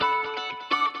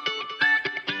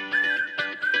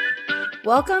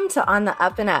Welcome to On the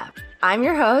Up and Up. I'm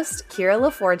your host, Kira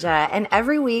LaForgia, and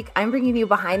every week I'm bringing you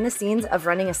behind the scenes of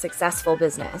running a successful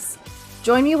business.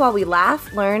 Join me while we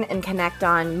laugh, learn, and connect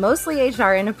on mostly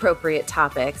HR inappropriate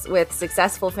topics with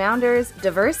successful founders,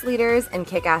 diverse leaders, and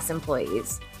kick-ass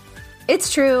employees.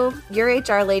 It's true, your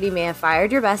HR lady may have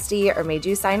fired your bestie or made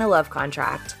you sign a love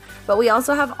contract, but we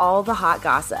also have all the hot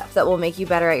gossip that will make you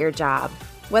better at your job.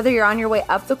 Whether you're on your way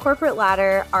up the corporate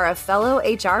ladder, are a fellow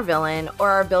HR villain, or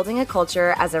are building a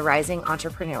culture as a rising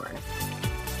entrepreneur.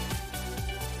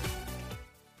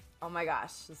 Oh my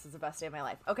gosh, this is the best day of my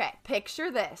life. Okay,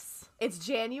 picture this. It's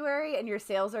January and your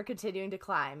sales are continuing to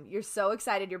climb. You're so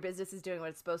excited your business is doing what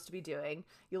it's supposed to be doing.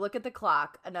 You look at the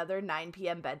clock, another 9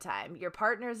 p.m. bedtime. Your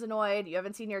partner's annoyed. You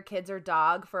haven't seen your kids or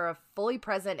dog for a fully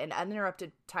present and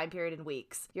uninterrupted time period in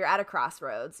weeks. You're at a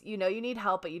crossroads. You know you need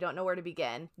help, but you don't know where to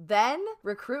begin. Then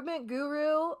recruitment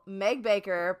guru Meg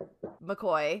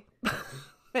McCoy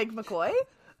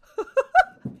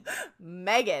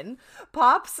Megan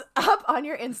pops up on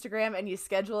your Instagram and you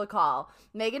schedule a call.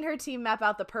 Meg and her team map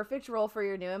out the perfect role for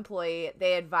your new employee.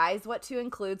 They advise what to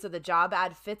include so the job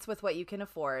ad fits with what you can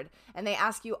afford. And they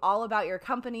ask you all about your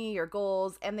company, your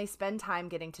goals, and they spend time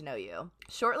getting to know you.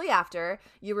 Shortly after,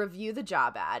 you review the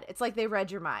job ad. It's like they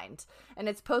read your mind. And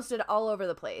it's posted all over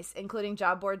the place, including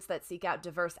job boards that seek out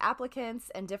diverse applicants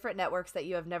and different networks that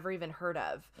you have never even heard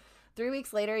of. 3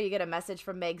 weeks later, you get a message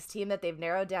from Meg's team that they've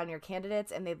narrowed down your candidates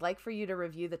and they'd like for you to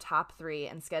review the top 3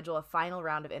 and schedule a final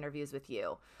round of interviews with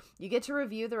you. You get to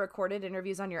review the recorded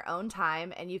interviews on your own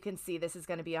time, and you can see this is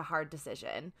going to be a hard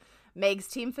decision. Meg's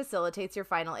team facilitates your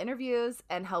final interviews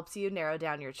and helps you narrow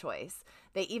down your choice.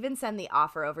 They even send the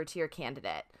offer over to your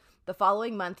candidate. The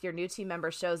following month, your new team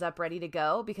member shows up ready to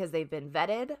go because they've been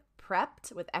vetted,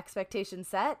 prepped, with expectations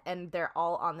set, and they're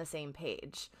all on the same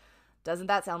page. Doesn't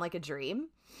that sound like a dream?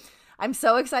 I'm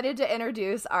so excited to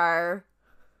introduce our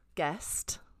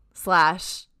guest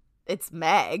 / it's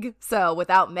Meg. So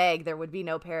without Meg, there would be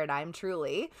no Paradigm,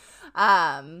 truly,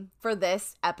 for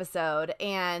this episode.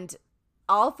 And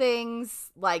all things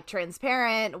like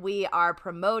transparent, we are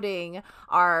promoting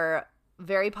our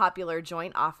very popular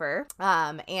joint offer.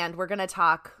 And we're going to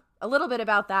talk a little bit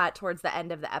about that towards the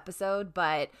end of the episode.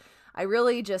 But I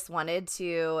really just wanted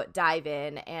to dive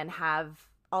in and have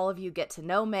all of you get to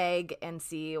know Meg and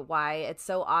see why it's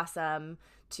so awesome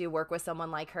to work with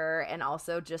someone like her, and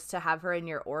also just to have her in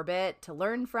your orbit to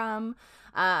learn from.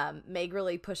 Meg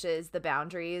really pushes the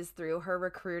boundaries through her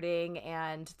recruiting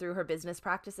and through her business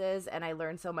practices, and I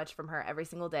learn so much from her every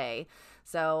single day.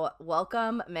 So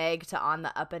welcome, Meg, to On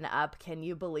the Up and Up. Can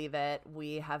you believe it?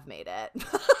 We have made it.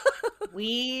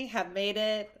 We have made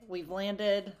it. We've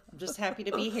landed. I'm just happy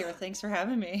to be here. Thanks for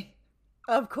having me.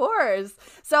 Of course.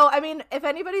 So, I mean, if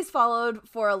anybody's followed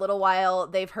for a little while,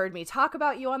 they've heard me talk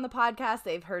about you on the podcast.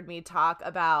 They've heard me talk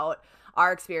about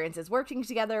our experiences working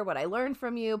together, what I learned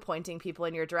from you, pointing people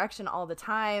in your direction all the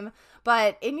time.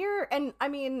 But I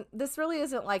mean, this really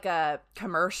isn't like a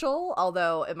commercial,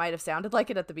 although it might have sounded like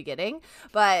it at the beginning.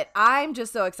 But I'm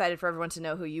just so excited for everyone to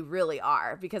know who you really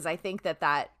are, because I think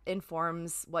that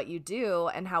informs what you do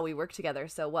and how we work together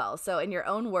so well. So in your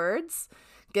own words,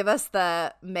 give us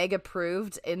the Meg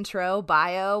approved intro,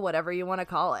 bio, whatever you want to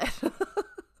call it.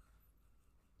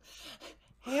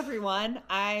 Hey everyone,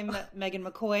 I'm Megan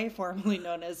McCoy, formerly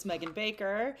known as Megan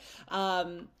Baker.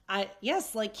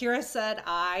 Yes, like Kira said,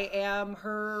 I am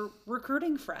her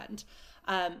recruiting friend.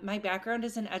 My background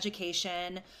is in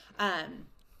education.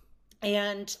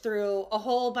 And through a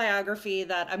whole biography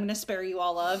that I'm going to spare you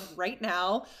all of right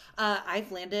now,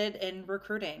 I've landed in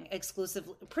recruiting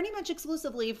pretty much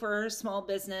exclusively for small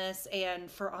business and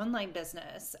for online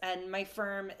business. And my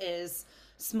firm is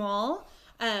small,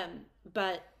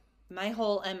 but my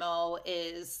whole MO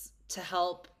is to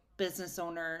help business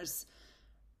owners.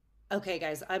 Okay,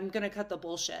 guys, I'm going to cut the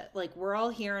bullshit. Like, we're all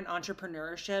here in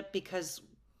entrepreneurship because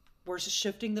we're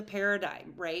shifting the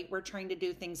paradigm, right? We're trying to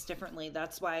do things differently.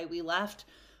 That's why we left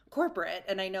corporate.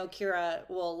 And I know Kira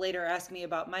will later ask me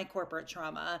about my corporate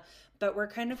trauma, but we're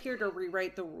kind of here to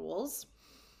rewrite the rules.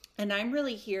 And I'm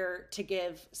really here to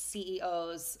give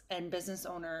CEOs and business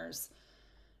owners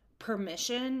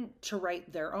permission to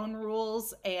write their own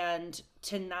rules and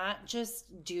to not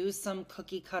just do some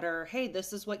cookie cutter, hey,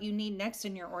 this is what you need next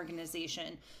in your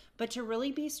organization, but to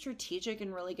really be strategic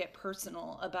and really get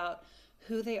personal about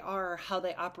who they are, how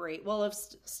they operate, while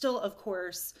still, of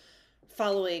course,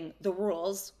 following the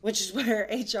rules, which is where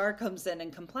HR comes in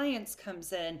and compliance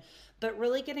comes in, but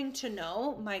really getting to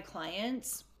know my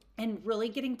clients and really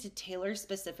getting to tailor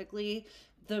specifically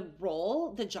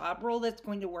the job role that's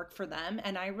going to work for them.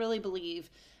 And I really believe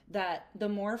that the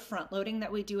more front loading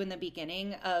that we do in the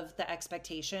beginning of the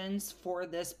expectations for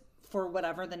this, for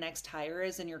whatever the next hire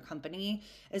is in your company,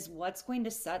 is what's going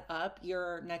to set up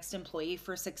your next employee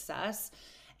for success.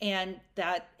 And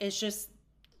that is just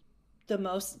the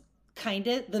most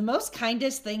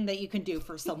kindest thing that you can do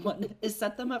for someone is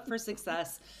set them up for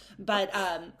success. But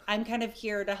I'm kind of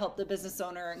here to help the business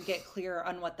owner get clear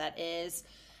on what that is.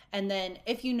 And then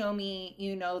if you know me,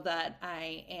 you know that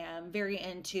I am very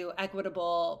into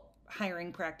equitable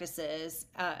hiring practices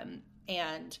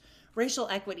and racial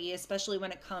equity, especially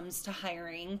when it comes to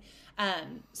hiring.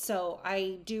 So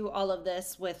I do all of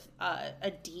this with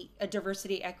a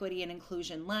diversity, equity, and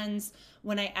inclusion lens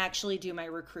when I actually do my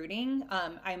recruiting.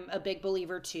 I'm a big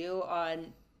believer too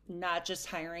on not just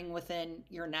hiring within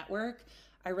your network.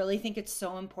 I really think it's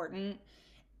so important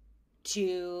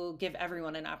to give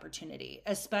everyone an opportunity,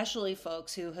 especially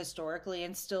folks who historically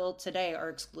and still today are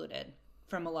excluded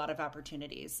from a lot of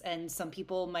opportunities. And some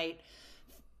people might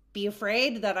be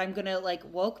afraid that I'm going to like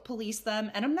woke police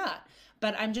them, and I'm not.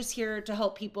 But I'm just here to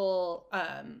help people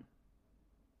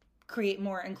create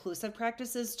more inclusive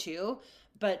practices too.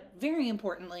 But very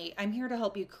importantly, I'm here to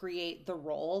help you create the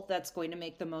role that's going to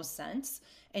make the most sense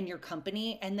in your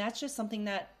company. And that's just something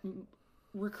that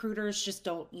recruiters just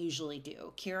don't usually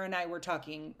do. Kira and I were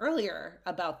talking earlier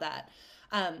about that.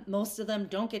 Most of them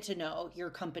don't get to know your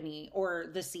company or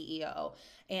the CEO.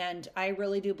 And I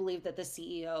really do believe that the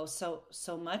CEO,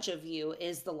 so much of you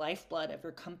is the lifeblood of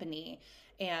your company.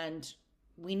 And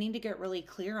we need to get really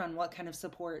clear on what kind of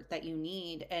support that you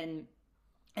need. And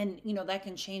you know, that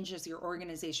can change as your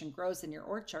organization grows and your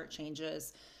org chart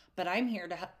changes. But I'm here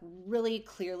to really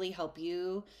clearly help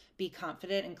you be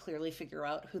confident and clearly figure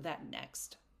out who that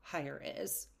next hire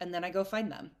is. And then I go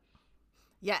find them.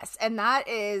 Yes, and that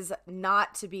is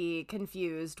not to be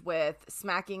confused with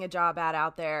smacking a job ad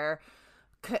out there,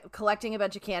 collecting a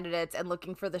bunch of candidates and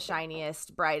looking for the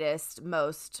shiniest, brightest,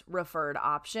 most referred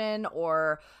option,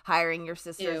 or hiring your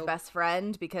sister's best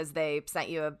friend because they sent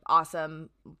you a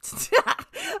awesome,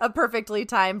 a perfectly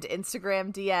timed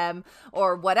Instagram DM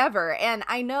or whatever. And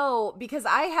I know, because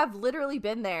I have literally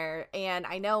been there, and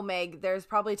I know, Meg, there's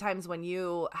probably times when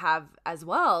you have as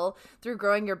well through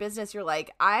growing your business. You're like,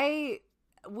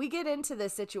 we get into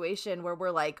this situation where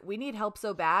we're like, we need help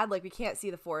so bad, like we can't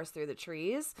see the forest through the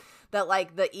trees, that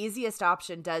like the easiest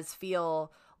option does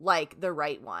feel like the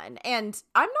right one. And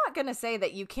I'm not going to say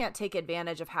that you can't take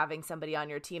advantage of having somebody on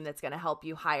your team that's going to help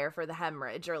you hire for the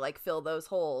hemorrhage or like fill those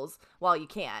holes while you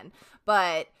can.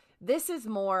 But this is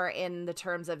more in the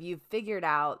terms of you've figured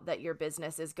out that your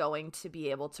business is going to be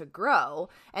able to grow.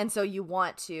 And so you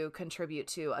want to contribute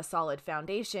to a solid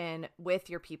foundation with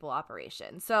your people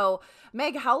operation. So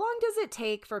Meg, how long does it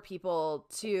take for people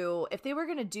to, if they were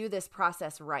going to do this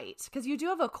process right, because you do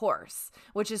have a course,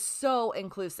 which is so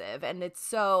inclusive and it's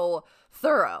so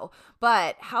thorough,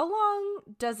 but how long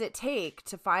does it take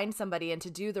to find somebody and to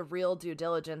do the real due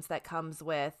diligence that comes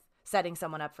with setting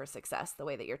someone up for success the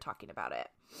way that you're talking about it?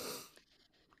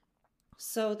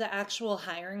 So the actual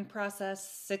hiring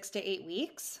process, 6 to 8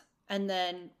 weeks, and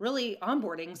then really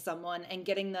onboarding someone and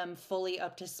getting them fully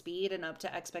up to speed and up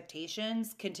to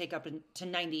expectations can take up to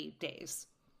 90 days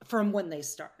from when they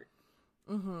start.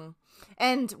 Mm-hmm.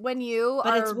 And when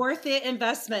But it's worth the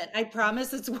investment. I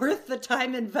promise it's worth the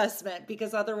time investment,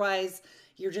 because otherwise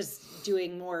you're just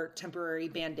doing more temporary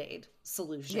Band-Aid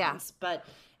solutions. Yeah. But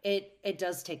it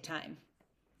does take time.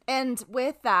 And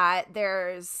with that,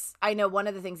 I know one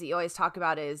of the things that you always talk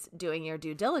about is doing your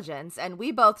due diligence. And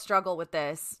we both struggle with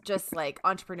this, just like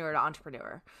entrepreneur to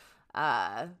entrepreneur.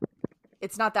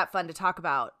 It's not that fun to talk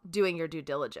about doing your due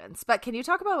diligence. But can you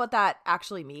talk about what that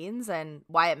actually means and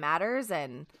why it matters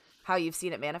and how you've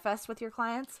seen it manifest with your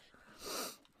clients?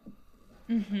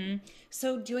 Mm-hmm.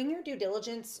 So doing your due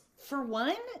diligence, for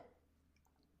one,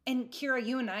 and Kira,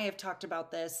 you and I have talked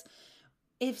about this,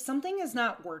 if something is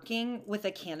not working with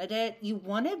a candidate, you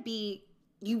want to be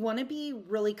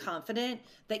really confident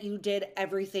that you did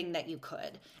everything that you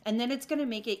could. And then it's going to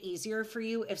make it easier for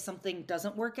you if something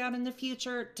doesn't work out in the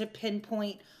future to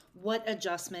pinpoint what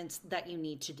adjustments that you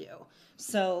need to do.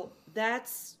 So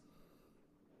that's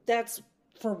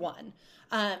for one.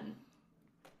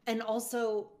 And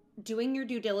also doing your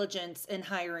due diligence in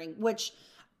hiring, which,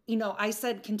 you know, I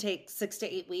said can take 6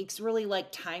 to 8 weeks, really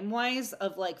like time-wise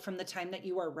of like from the time that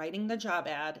you are writing the job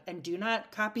ad, and do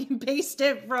not copy and paste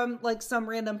it from like some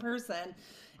random person.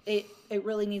 It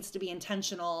really needs to be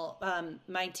intentional.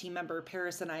 My team member,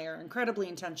 Paris, and I are incredibly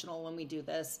intentional when we do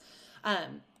this,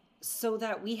 so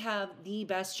that we have the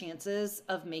best chances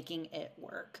of making it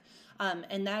work.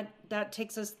 And that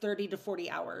takes us 30 to 40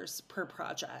 hours per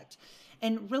project.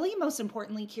 And really, most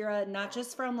importantly, Kira, not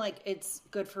just from like it's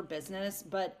good for business,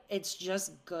 but it's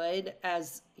just good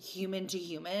as human to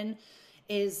human,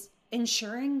 is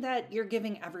ensuring that you're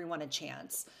giving everyone a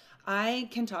chance. I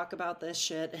can talk about this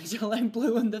shit until I'm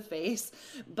blue in the face,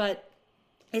 but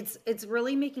it's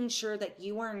really making sure that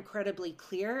you are incredibly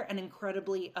clear and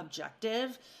incredibly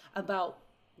objective about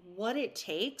what it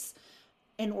takes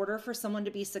in order for someone to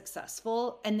be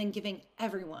successful, and then giving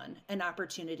everyone an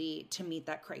opportunity to meet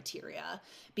that criteria.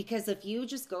 Because if you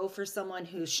just go for someone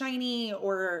who's shiny,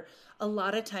 or a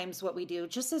lot of times what we do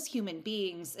just as human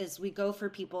beings is we go for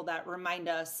people that remind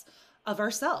us of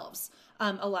ourselves.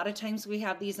 A lot of times we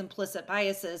have these implicit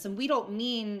biases, and we don't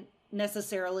mean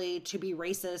necessarily to be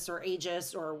racist or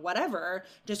ageist or whatever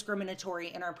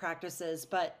discriminatory in our practices,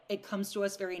 but it comes to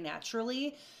us very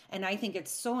naturally. And I think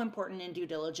it's so important in due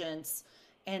diligence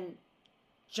and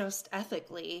just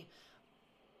ethically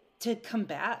to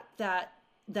combat that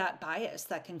bias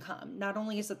that can come. Not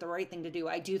only is it the right thing to do,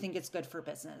 I do think it's good for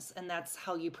business, and that's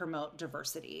how you promote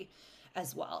diversity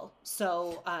as well.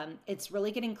 So it's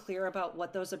really getting clear about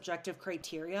what those objective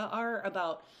criteria are,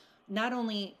 about not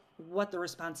only what the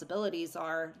responsibilities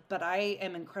are, but I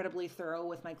am incredibly thorough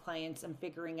with my clients and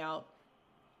figuring out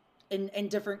in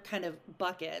different kind of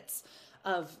buckets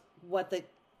of what the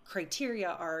criteria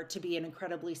are to be an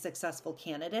incredibly successful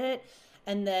candidate,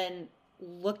 and then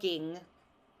looking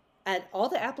at all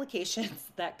the applications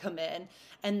that come in,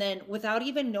 and then without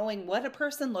even knowing what a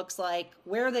person looks like,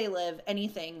 where they live,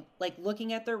 anything, like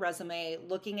looking at their resume,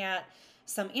 looking at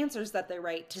some answers that they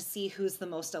write to see who's the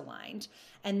most aligned.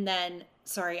 And then,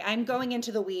 sorry, I'm going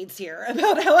into the weeds here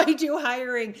about how I do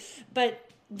hiring,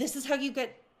 but this is how you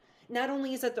get, not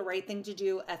only is it the right thing to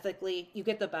do ethically, you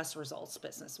get the best results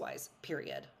business-wise,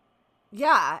 period.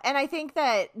 Yeah, and I think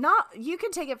that you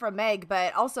can take it from Meg,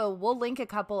 but also we'll link a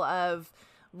couple of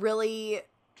really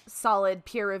solid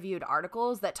peer-reviewed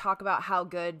articles that talk about how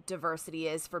good diversity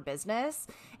is for business.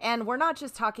 And we're not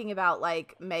just talking about,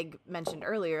 like Meg mentioned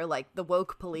earlier, like the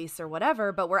woke police or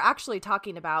whatever, but we're actually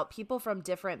talking about people from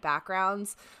different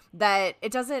backgrounds. That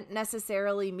it doesn't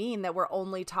necessarily mean that we're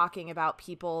only talking about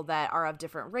people that are of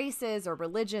different races or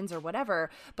religions or whatever.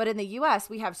 But in the US,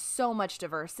 we have so much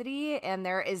diversity, and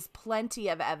there is plenty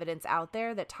of evidence out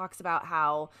there that talks about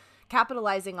how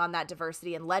capitalizing on that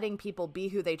diversity and letting people be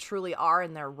who they truly are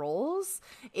in their roles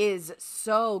is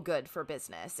so good for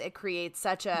business. It creates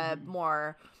such a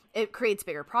it creates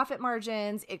bigger profit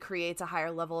margins. It creates a higher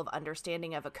level of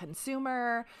understanding of a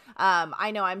consumer.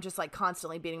 I know I'm just like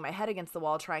constantly beating my head against the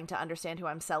wall trying to understand who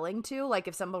I'm selling to. Like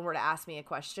if someone were to ask me a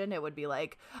question, it would be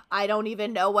like, I don't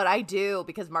even know what I do,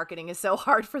 because marketing is so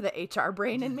hard for the HR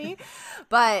brain in me.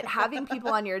 But having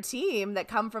people on your team that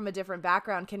come from a different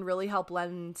background can really help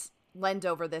lend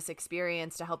over this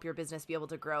experience to help your business be able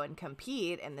to grow and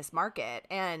compete in this market.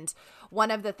 And one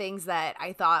of the things that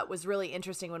I thought was really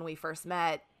interesting when we first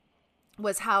met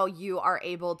was how you are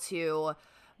able to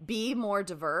be more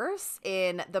diverse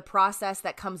in the process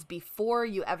that comes before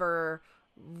you ever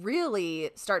really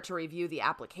start to review the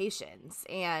applications,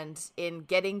 and in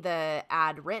getting the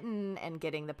ad written and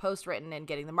getting the post written and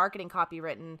getting the marketing copy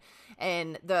written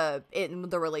and in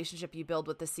the relationship you build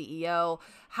with the CEO.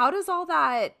 How does all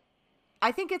that,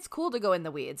 I think it's cool to go in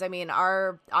the weeds. I mean,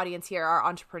 our audience here are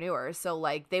entrepreneurs, so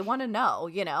like they want to know,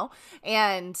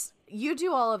 and you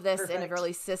do all of this in a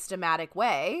really systematic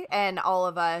way, and all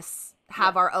of us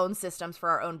have our own systems for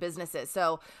our own businesses.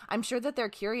 So I'm sure that they're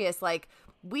curious, like,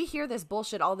 we hear this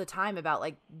bullshit all the time about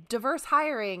like diverse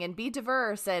hiring and be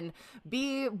diverse and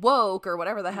be woke or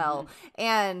whatever the hell.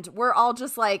 And we're all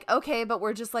just like, okay, but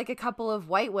we're just like a couple of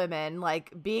white women,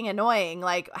 like being annoying.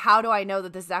 Like, how do I know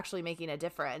that this is actually making a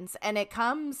difference? And it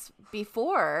comes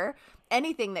before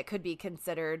anything that could be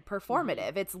considered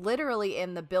performative. It's literally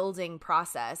in the building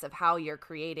process of how you're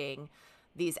creating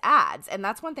these ads. And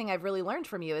that's one thing I've really learned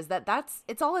from you, is that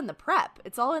it's all in the prep.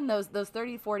 It's all in those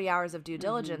 30, 40 hours of due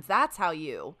diligence. That's how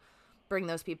you bring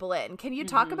those people in. Can you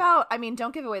talk about, I mean,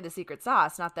 don't give away the secret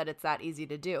sauce, not that it's that easy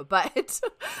to do, but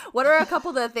what are a couple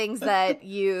of the things that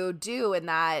you do in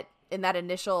that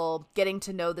initial getting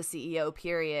to know the CEO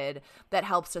period that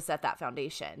helps to set that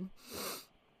foundation?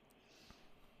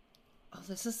 Oh,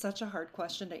 this is such a hard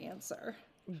question to answer.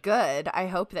 Good. I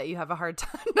hope that you have a hard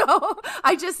time. No,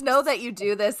 I just know that you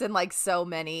do this in like so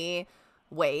many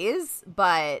ways,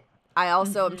 but I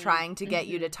also am trying to get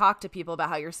you to talk to people about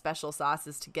how your special sauce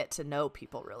is to get to know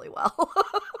people really well.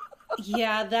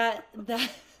 Yeah, that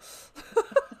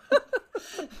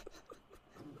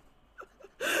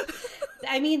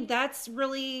I mean, that's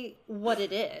really what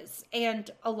it is. And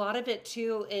a lot of it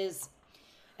too is,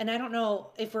 and I don't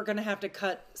know if we're going to have to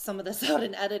cut some of this out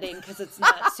in editing because it's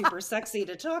not super sexy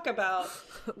to talk about,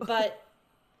 but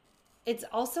it's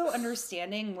also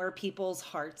understanding where people's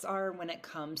hearts are when it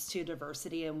comes to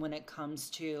diversity and when it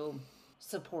comes to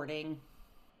supporting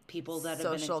people that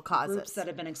have social been causes. Groups that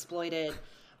have been exploited.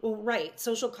 Well, right.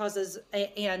 Social causes.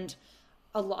 And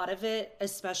a lot of it,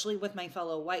 especially with my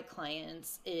fellow white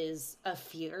clients, is a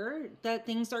fear that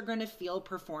things are going to feel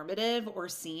performative or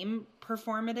seem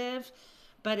performative.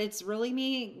 But it's really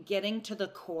me getting to the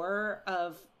core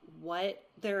of what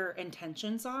their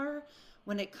intentions are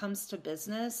when it comes to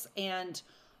business. And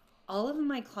all of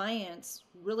my clients,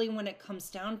 really, when it comes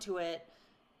down to it,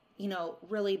 you know,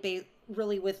 really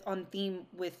with on theme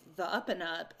with the Up and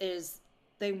Up, is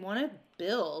they want to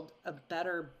build a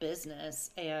better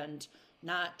business and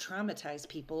not traumatize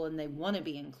people, and they want to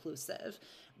be inclusive,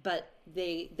 but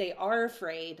they are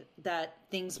afraid that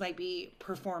things might be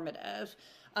performative.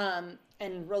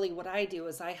 And really what I do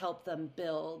is I help them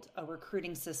build a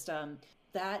recruiting system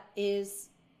that is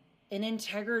in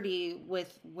integrity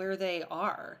with where they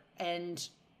are. And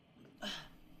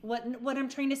what I'm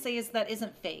trying to say is that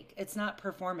isn't fake. It's not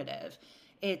performative.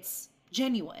 It's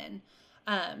genuine.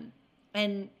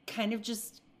 And kind of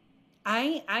just,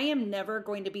 I am never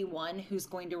going to be one who's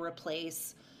going to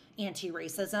replace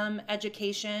anti-racism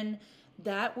education.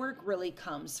 That work really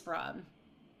comes from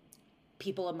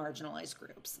people of marginalized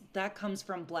groups. That comes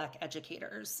from Black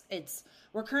educators.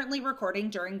 We're currently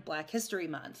recording during Black History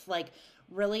Month. Like,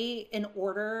 really, in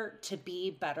order to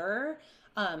be better,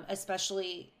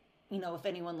 especially, you know, if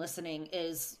anyone listening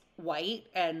is white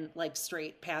and like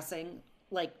straight passing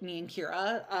like me and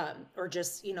Kira, or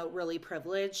just, you know, really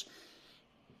privileged,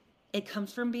 it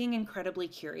comes from being incredibly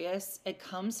curious. It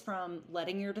comes from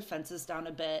letting your defenses down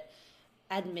a bit,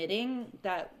 admitting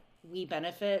that we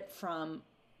benefit from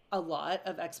a lot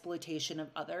of exploitation of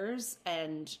others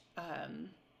and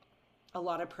a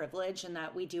lot of privilege, and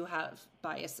that we do have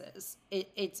biases.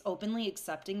 It's openly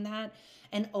accepting that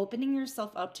and opening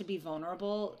yourself up to be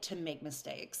vulnerable, to make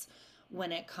mistakes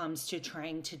when it comes to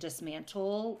trying to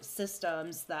dismantle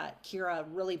systems that, Kira,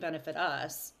 really benefit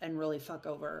us and really fuck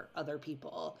over other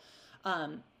people.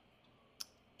 And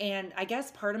I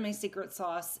guess part of my secret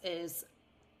sauce is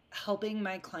helping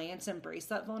my clients embrace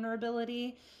that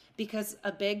vulnerability, because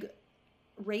a big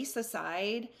race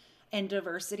aside and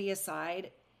diversity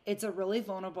aside, it's a really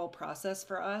vulnerable process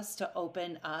for us to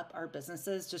open up our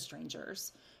businesses to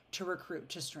strangers, to recruit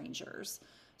to strangers.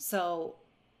 So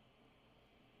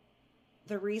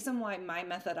the reason why my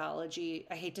methodology,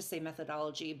 I hate to say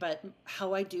methodology, but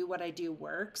how I do what I do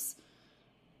works,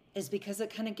 is because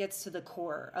it kind of gets to the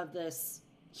core of this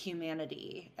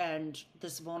humanity and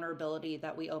this vulnerability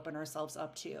that we open ourselves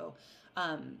up to.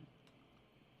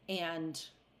 And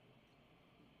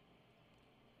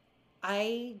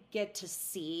I get to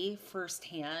see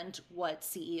firsthand what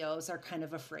CEOs are kind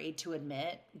of afraid to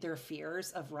admit, their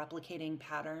fears of replicating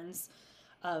patterns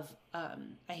of, I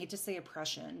hate to say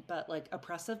oppression, but like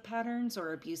oppressive patterns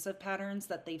or abusive patterns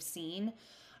that they've seen.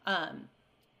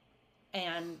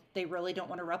 And they really don't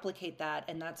want to replicate that.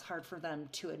 And that's hard for them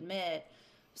to admit.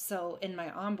 So in my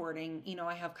onboarding, you know,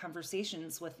 I have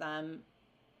conversations with them.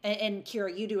 And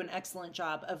Kira, you do an excellent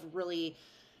job of really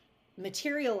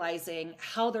materializing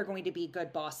how they're going to be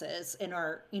good bosses in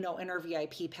our, you know, in our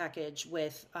VIP package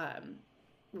with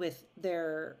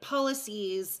their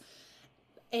policies.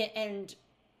 And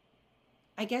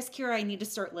I guess, Kira, I need to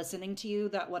start listening to you,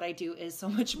 that what I do is so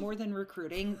much more than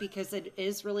recruiting, because it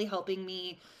is really helping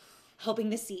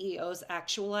the CEOs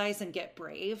actualize and get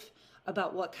brave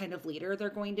about what kind of leader they're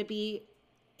going to be,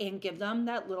 and give them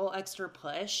that little extra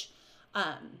push.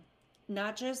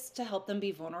 Not just to help them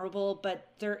be vulnerable, but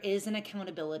there is an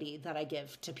accountability that I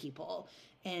give to people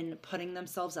in putting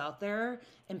themselves out there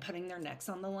and putting their necks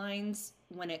on the lines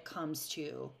when it comes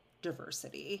to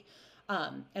diversity.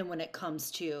 And when it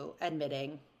comes to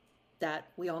admitting that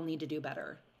we all need to do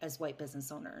better as white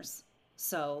business owners.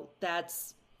 So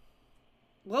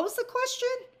what was the question?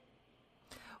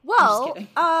 Well,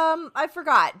 I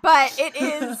forgot, but it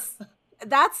is,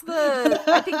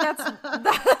 I think that's,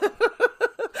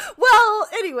 well,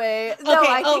 anyway, no,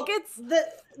 okay, I think it's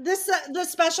the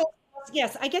special,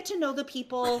 yes, I get to know the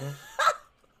people.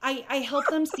 I help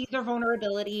them see their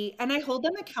vulnerability, and I hold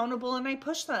them accountable, and I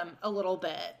push them a little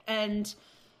bit,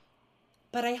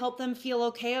 but I help them feel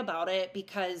okay about it,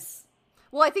 because,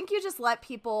 well, I think you just let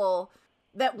people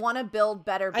that want to build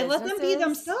better businesses, I let them be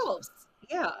themselves.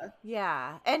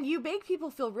 Yeah. And you make people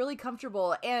feel really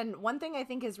comfortable. And one thing I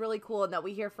think is really cool, and that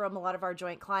we hear from a lot of our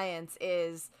joint clients,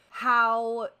 is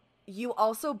how you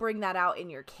also bring that out in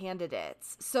your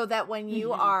candidates so that when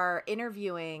you are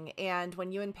interviewing and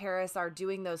when you and Paris are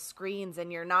doing those screens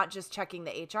and you're not just checking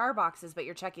the HR boxes, but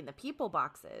you're checking the people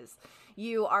boxes,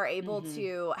 you are able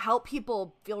to help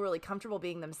people feel really comfortable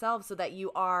being themselves so that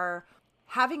you are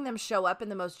having them show up in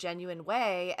the most genuine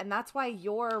way. And that's why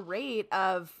your rate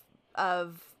of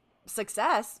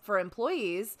success for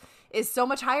employees is so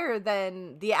much higher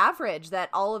than the average, that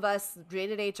all of us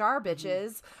jaded HR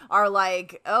bitches are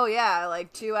like, oh yeah,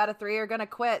 like 2 out of 3 are gonna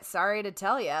quit, sorry to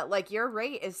tell you. Like, your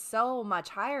rate is so much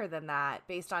higher than that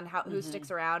based on how who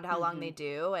sticks around, how long they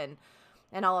do,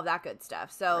 and all of that good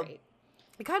stuff. So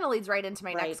it kind of leads right into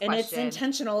my next question. And it's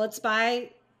intentional. It's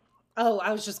by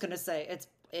I was just gonna say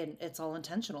it's all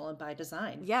intentional and by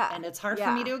design. Yeah. And it's hard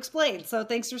for me to explain. So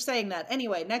thanks for saying that.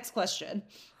 Anyway, next question.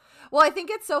 Well, I think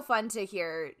it's so fun to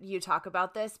hear you talk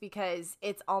about this because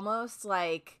it's almost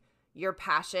like your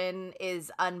passion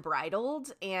is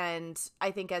unbridled. And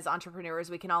I think as entrepreneurs,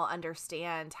 we can all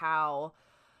understand how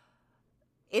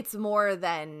it's more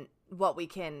than what we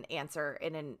can answer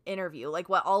in an interview. Like,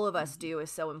 what all of us do is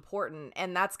so important.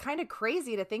 And that's kind of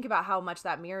crazy to think about how much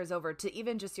that mirrors over to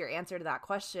even just your answer to that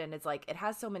question. It's like, it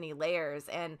has so many layers.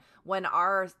 And when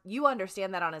you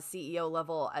understand that on a CEO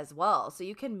level as well. So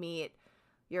you can meet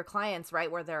your clients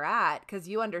right where they're at because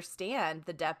you understand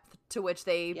the depth to which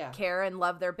they care and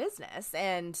love their business.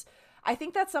 And I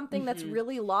think that's something that's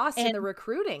really lost in the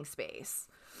recruiting space.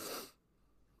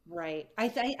 Right. I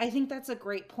think that's a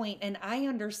great point. And I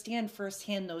understand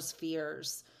firsthand those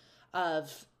fears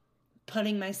of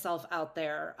putting myself out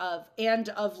there,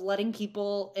 of letting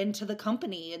people into the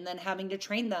company and then having to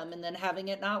train them and then having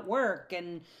it not work.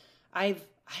 And I've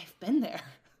been there.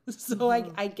 So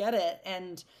I get it.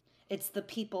 And it's the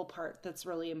people part that's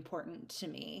really important to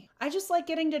me. I just like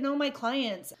getting to know my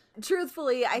clients.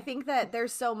 Truthfully, I think that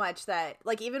there's so much that,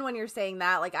 like, even when you're saying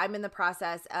that, like, I'm in the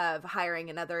process of hiring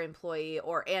another employee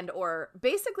or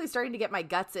basically starting to get my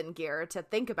guts in gear to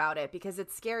think about it because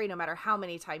it's scary no matter how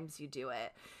many times you do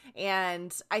it.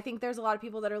 And I think there's a lot of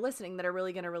people that are listening that are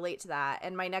really going to relate to that.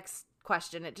 And my next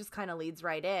question, it just kind of leads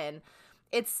right in.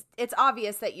 It's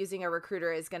obvious that using a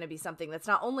recruiter is going to be something that's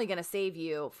not only going to save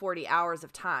you 40 hours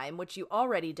of time, which you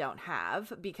already don't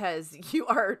have because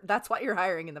that's why you're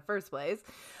hiring in the first place.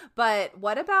 But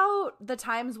what about the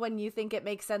times when you think it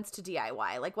makes sense to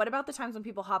DIY? Like, what about the times when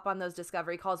people hop on those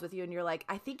discovery calls with you and you're like,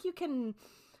 I think you can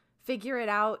figure it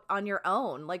out on your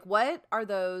own? Like, what are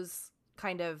those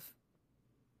kind of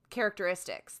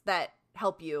characteristics that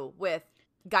help you with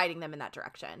guiding them in that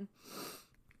direction?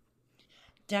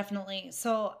 Definitely.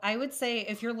 So I would say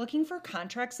if you're looking for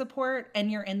contract support and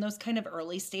you're in those kind of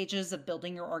early stages of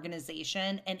building your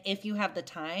organization, and if you have the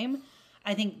time,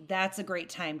 I think that's a great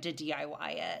time to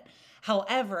DIY it.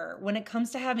 However, when it comes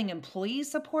to having employee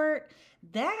support,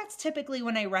 that's typically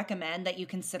when I recommend that you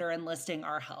consider enlisting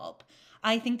our help.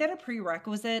 I think that a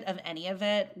prerequisite of any of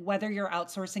it, whether you're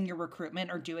outsourcing your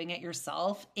recruitment or doing it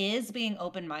yourself, is being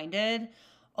open-minded,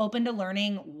 open to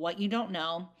learning what you don't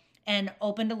know, and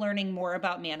open to learning more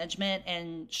about management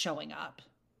and showing up.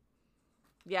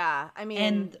 Yeah. I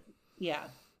mean,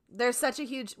 there's such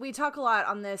a we talk a lot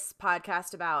on this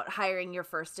podcast about hiring your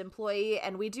first employee.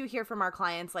 And we do hear from our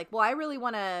clients like, well, I really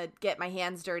want to get my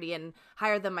hands dirty and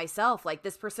hire them myself. Like,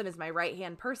 this person is my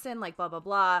right-hand person, like blah, blah,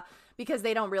 blah, because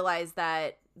they don't realize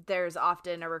that there's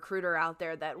often a recruiter out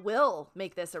there that will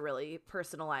make this a really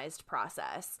personalized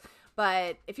process.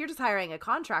 But if you're just hiring a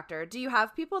contractor, do you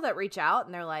have people that reach out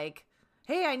and they're like,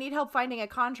 hey, I need help finding a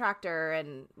contractor?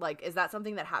 And like, is that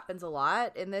something that happens a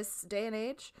lot in this day and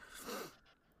age?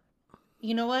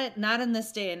 You know what? Not in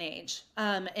this day and age.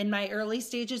 In my early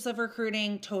stages of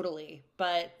recruiting, totally.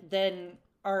 But then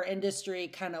our industry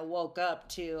kind of woke up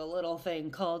to a little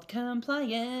thing called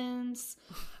compliance.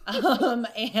 And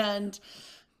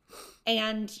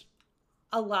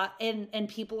a lot, and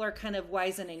people are kind of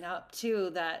wisening up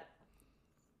too, that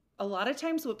a lot of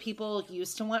times what people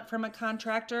used to want from a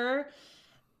contractor,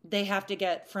 they have to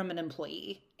get from an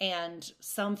employee. And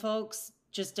some folks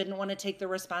just didn't want to take the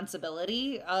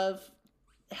responsibility of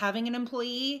having an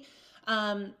employee.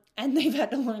 And they've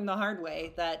had to learn the hard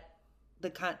way that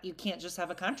you can't just have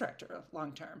a contractor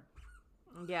long term.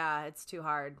 Yeah, it's too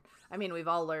hard. I mean, we've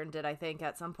all learned it, I think,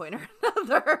 at some point or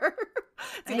another.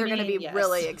 It's either going to be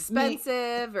really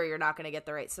expensive or you're not going to get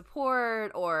the right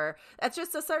support, or at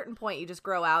just a certain point you just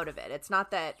grow out of it. It's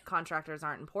not that contractors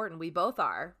aren't important. We both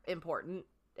are important,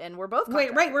 and we're both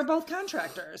contractors. Right. We're both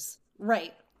contractors.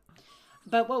 Right.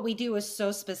 But what we do is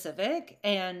so specific,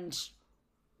 and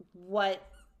what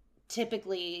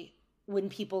typically when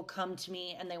people come to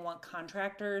me and they want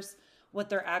contractors, What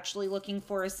they're actually looking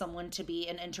for is someone to be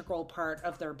an integral part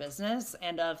of their business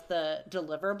and of the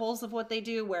deliverables of what they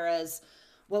do. Whereas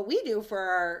what we do for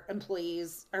our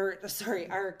employees, or sorry,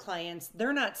 our clients,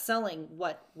 they're not selling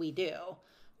what we do.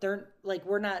 They're like,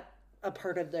 we're not a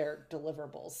part of their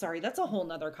deliverables. Sorry, that's a whole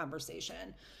nother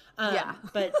conversation. Yeah.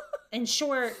 But in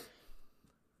short,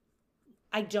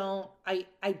 I don't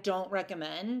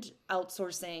recommend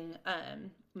outsourcing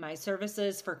my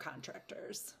services for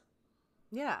contractors.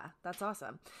 Yeah, that's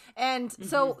awesome. And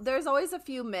so there's always a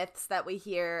few myths that we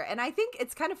hear, and I think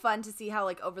it's kind of fun to see how,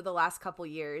 like, over the last couple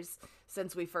years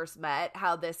since we first met,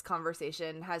 how this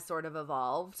conversation has sort of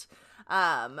evolved.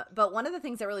 But one of the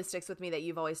things that really sticks with me that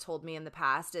you've always told me in the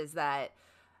past is that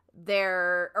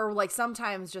there are, like,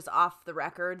 sometimes just off the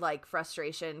record, like,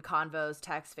 frustration, convos,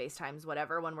 text, FaceTimes,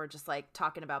 whatever, when we're just, like,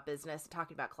 talking about business,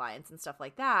 talking about clients and stuff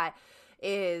like that,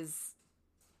 is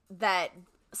that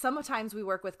sometimes we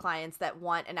work with clients that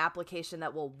want an application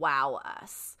that will wow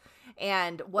us.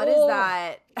 And what is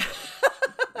that?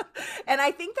 And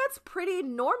I think that's pretty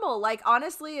normal. Like,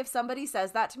 honestly, if somebody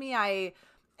says that to me,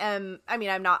 I'm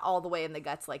not all the way in the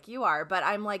guts like you are, but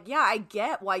I'm like, yeah, I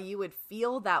get why you would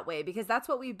feel that way, because that's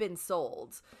what we've been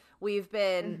sold. We've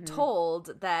been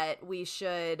told that we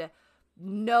should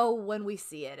know when we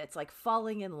see it. It's like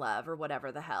falling in love or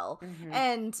whatever the hell.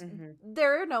 And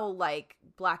there are no, like,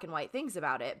 black and white things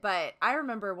about it. But I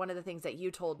remember one of the things that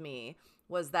you told me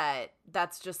was that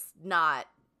that's just not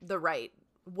the right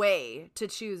way to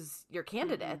choose your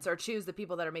candidates or choose the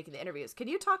people that are making the interviews. Can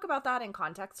you talk about that in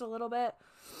context a little bit?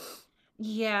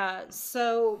 Yeah.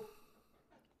 So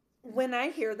when I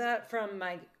hear that from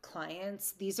my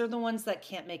clients, these are the ones that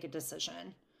can't make a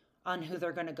decision on who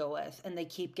they're going to go with, and they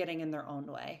keep getting in their own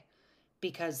way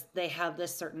because they have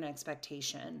this certain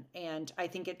expectation. And I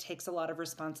think it takes a lot of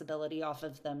responsibility off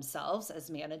of themselves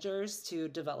as managers to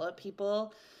develop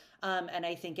people. And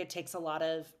I think it takes a lot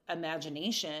of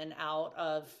imagination out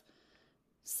of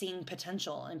seeing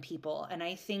potential in people. And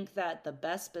I think that the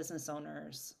best business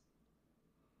owners,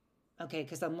 okay,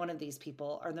 because I'm one of these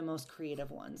people, are the most creative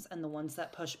ones, and the ones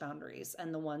that push boundaries,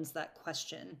 and the ones that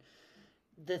question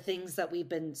the things that we've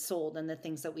been sold and the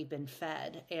things that we've been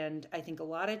fed. And I think a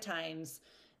lot of times,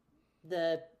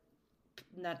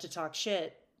 not to talk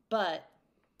shit, but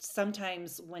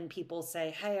sometimes when people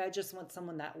say, hey, I just want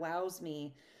someone that wows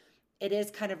me, it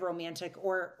is kind of romantic,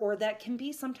 or that can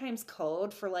be sometimes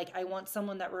code for, like, I want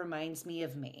someone that reminds me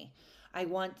of me.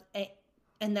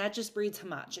 And that just breeds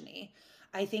homogeny.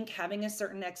 I think having a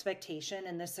certain expectation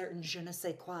and a certain je ne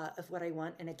sais quoi of what I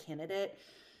want in a candidate,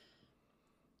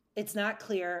 it's not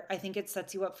clear. I think it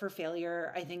sets you up for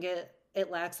failure. I think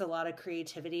it lacks a lot of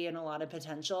creativity and a lot of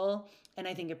potential. And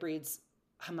I think it breeds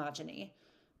homogeny.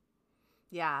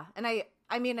 Yeah. And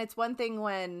I mean, it's one thing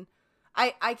when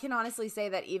I can honestly say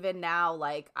that even now,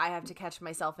 like, I have to catch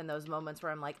myself in those moments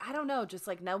where I'm like, I don't know, just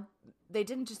like, no, they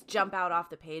didn't just jump out off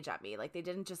the page at me. Like, they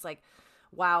didn't just, like,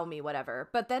 wow me, whatever.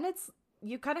 But then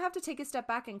you kind of have to take a step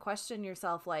back and question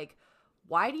yourself, like,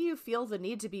 why do you feel the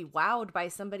need to be wowed by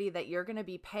somebody that you're going to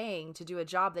be paying to do a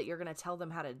job that you're going to tell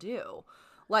them how to do?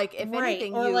 Like, if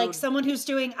anything, or like someone who's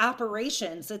doing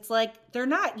operations, it's like, they're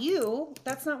not you.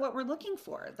 That's not what we're looking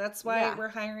for. That's why we're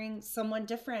hiring someone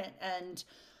different. And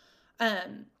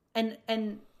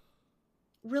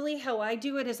really how I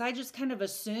do it is I just kind of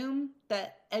assume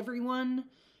that everyone,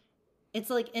 it's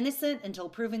like innocent until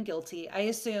proven guilty. I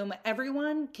assume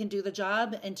everyone can do the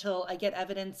job until I get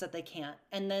evidence that they can't.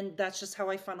 And then that's just how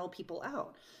I funnel people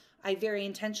out. I very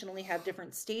intentionally have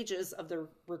different stages of the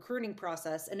recruiting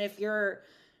process. And if your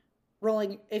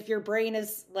brain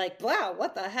is like, wow,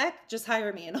 what the heck? Just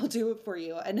hire me and I'll do it for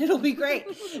you and it'll be great.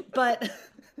 But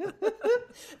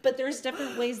there's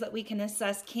different ways that we can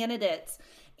assess candidates.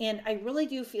 And I really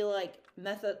do feel like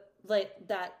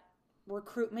that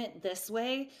recruitment this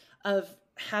way of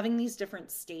having these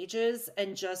different stages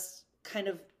and just kind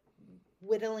of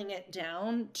whittling it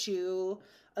down to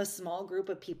a small group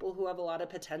of people who have a lot of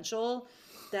potential,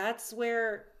 that's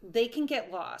where they can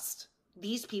get lost.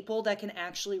 These people that can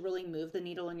actually really move the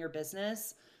needle in your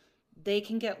business, they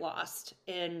can get lost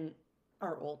in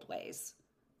our old ways.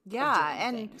 Yeah,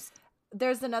 and things.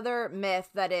 There's another myth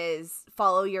that is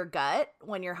follow your gut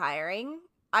when you're hiring.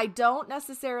 I don't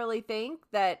necessarily think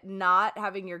that not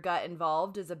having your gut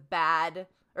involved is a bad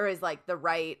or is like the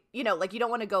right, like you don't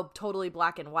want to go totally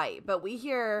black and white. But we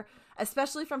hear,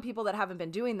 especially from people that haven't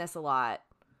been doing this a lot,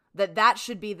 that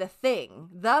should be the thing.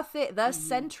 The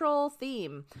central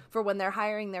theme for when they're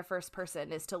hiring their first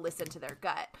person is to listen to their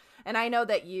gut. And I know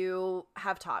that you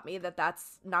have taught me that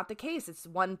that's not the case. It's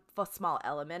one small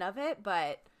element of it,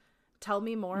 but Tell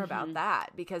me more about that,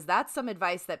 because that's some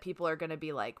advice that people are going to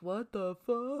be like, what the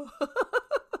fuck?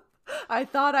 I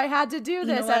thought I had to do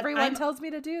this. Everyone tells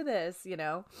me to do this, you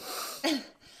know?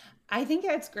 I think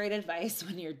that's great advice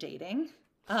when you're dating,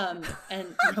 and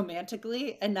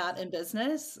romantically and not in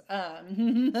business.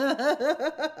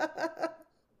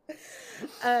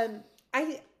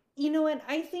 You know what?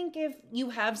 I think if you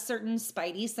have certain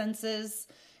spidey senses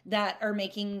that are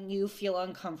making you feel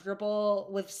uncomfortable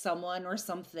with someone or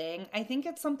something, I think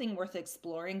it's something worth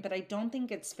exploring, but I don't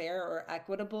think it's fair or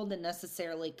equitable to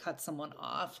necessarily cut someone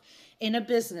off in a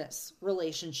business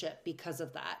relationship because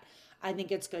of that. I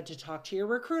think it's good to talk to your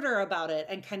recruiter about it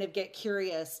and kind of get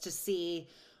curious to see,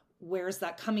 where's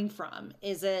that coming from?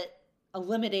 Is it a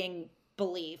limiting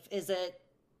belief? Is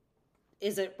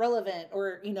it relevant,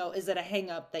 or, you know, is it a hang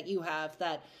up that you have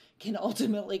that can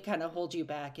ultimately kind of hold you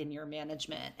back in your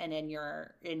management and in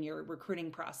your recruiting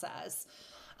process?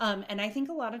 And I think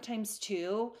a lot of times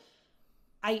too,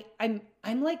 I'm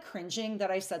like cringing that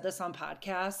I said this on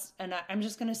podcasts, and I'm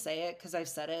just going to say it because I've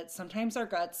said it. Sometimes our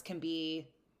guts can be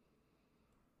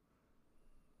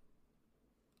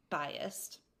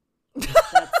biased.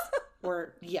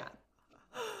 Yeah.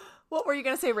 What were you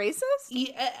going to say? Racist?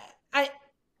 Yeah,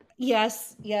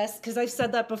 Yes, because I've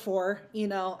said that before, you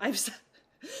know,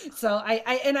 so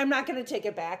and I'm not going to take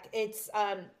it back. It's,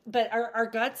 but our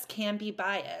guts can be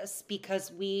biased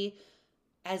because we,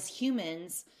 as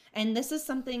humans, and this is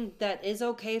something that is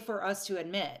okay for us to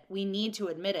admit. We need to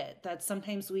admit it, that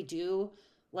sometimes we do,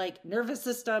 like, nervous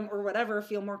system or whatever,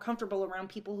 feel more comfortable around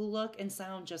people who look and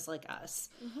sound just like us.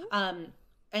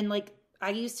 And like, I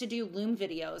used to do Loom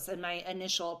videos in my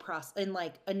initial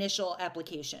initial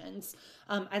applications.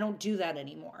 I don't do that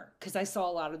anymore because I saw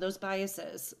a lot of those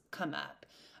biases come up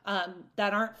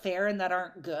that aren't fair and that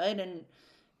aren't good and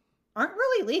aren't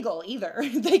really legal either.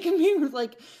 They can be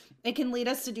like, it can lead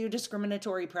us to do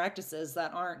discriminatory practices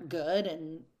that aren't good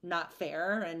and not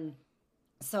fair. And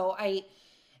so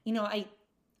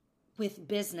with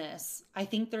business, I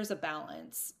think there's a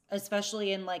balance,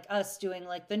 especially in like us doing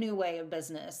like the new way of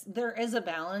business. There is a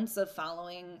balance of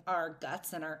following our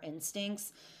guts and our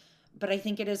instincts, but I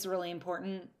think it is really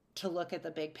important to look at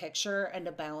the big picture and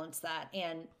to balance that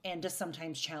and to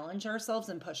sometimes challenge ourselves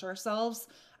and push ourselves.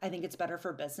 I think it's better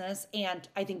for business. And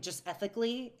I think just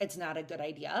ethically, it's not a good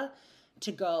idea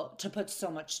to put so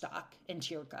much stock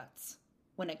into your guts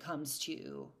when it comes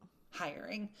to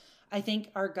hiring. I think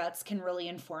our guts can really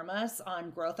inform us on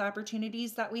growth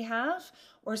opportunities that we have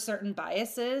or certain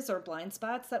biases or blind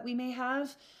spots that we may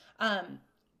have.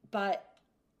 But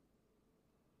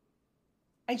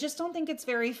I just don't think it's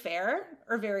very fair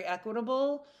or very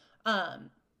equitable to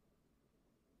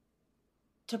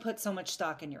put so much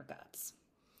stock in your guts.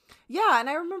 Yeah, and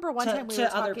I remember one time we were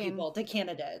talking to other people, to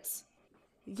candidates.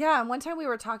 Yeah, and one time we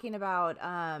were talking about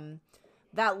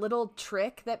that little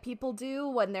trick that people do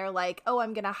when they're like, oh,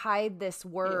 I'm going to hide this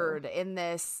word in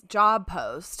this job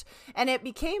post. And it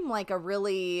became like a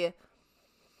really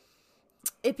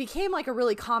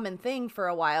common thing for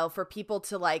a while for people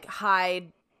to like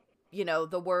hide, you know,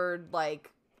 the word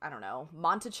like, I don't know,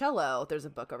 Monticello, there's a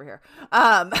book over here,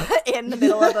 in the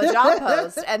middle of a job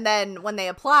post. And then when they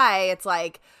apply, it's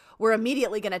like, we're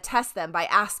immediately going to test them by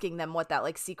asking them what that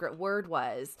like secret word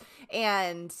was.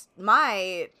 And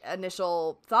my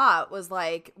initial thought was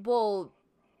like, well,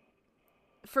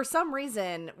 for some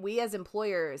reason, we as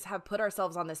employers have put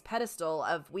ourselves on this pedestal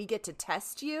of we get to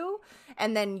test you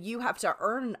and then you have to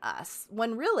earn us,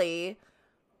 when really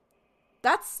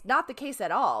that's not the case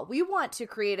at all. We want to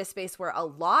create a space where a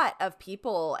lot of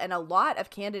people and a lot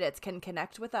of candidates can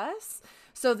connect with us,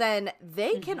 so then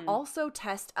they can also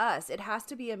test us. It has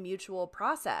to be a mutual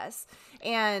process.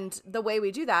 And the way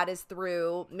we do that is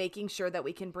through making sure that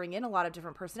we can bring in a lot of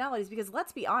different personalities, because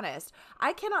let's be honest,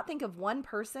 I cannot think of one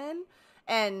person,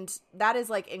 and that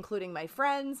is like including my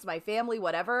friends, my family,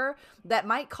 whatever, that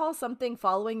might call something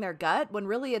following their gut when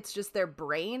really it's just their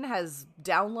brain has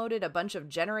downloaded a bunch of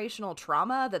generational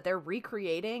trauma that they're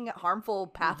recreating harmful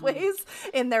pathways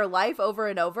in their life over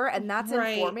and over. And that's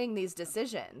informing these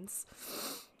decisions.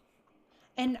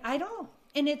 And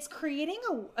it's creating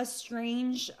a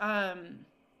strange, well,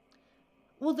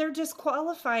 they're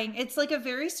disqualifying. It's like a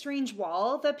very strange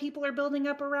wall that people are building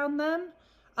up around them.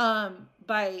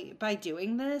 By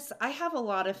doing this. I have a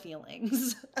lot of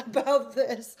feelings about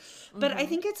this, but I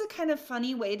think it's a kind of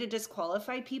funny way to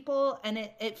disqualify people. And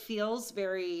it feels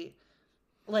very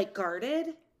like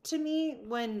guarded to me,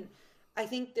 when I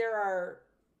think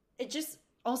it just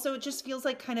feels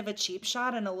like kind of a cheap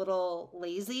shot and a little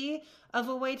lazy of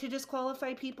a way to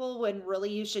disqualify people, when really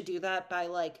you should do that by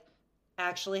like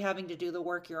actually having to do the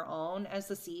work your own as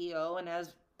the CEO and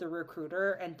as the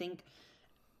recruiter and think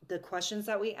the questions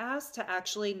that we ask to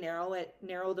actually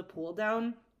narrow the pool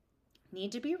down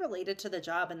need to be related to the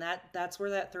job. And that's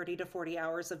where that 30 to 40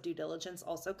 hours of due diligence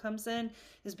also comes in,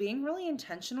 is being really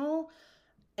intentional.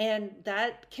 And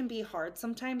that can be hard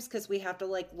sometimes because we have to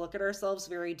like look at ourselves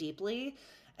very deeply,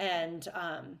 and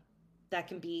that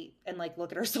can be, and like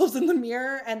look at ourselves in the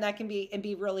mirror, and that can be, and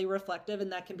be really reflective,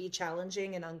 and that can be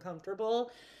challenging and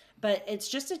uncomfortable. But it's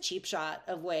just a cheap shot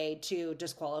of way to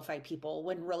disqualify people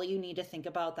when really you need to think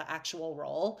about the actual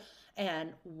role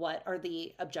and what are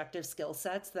the objective skill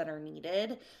sets that are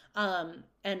needed,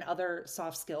 and other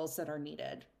soft skills that are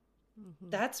needed.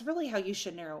 That's really how you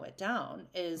should narrow it down,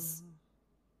 is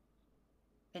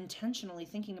intentionally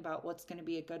thinking about what's going to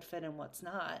be a good fit and what's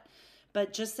not.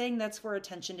 But just saying that's for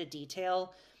attention to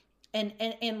detail, and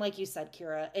like you said,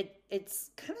 Kira, it's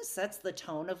kind of sets the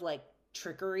tone of like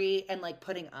trickery and like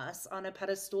putting us on a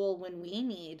pedestal when we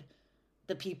need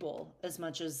the people as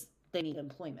much as they need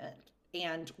employment.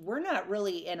 And we're not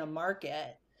really in a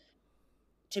market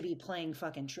to be playing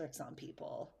fucking tricks on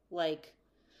people. Like,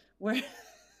 we're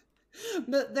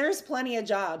but there's plenty of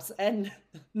jobs and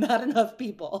not enough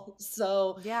people.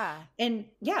 So Yeah. and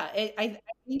yeah, I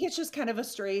think it's just kind of a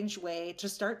strange way to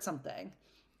start something,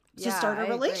 to Yeah, start a I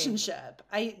agree. relationship.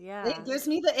 Yeah. It gives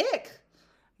me the ick.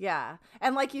 Yeah.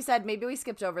 And like you said, maybe we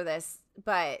skipped over this,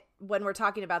 but when we're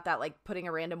talking about that, like putting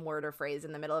a random word or phrase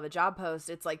in the middle of a job post,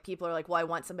 it's like people are like, well, I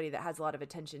want somebody that has a lot of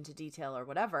attention to detail or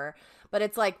whatever. But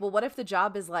it's like, well, what if the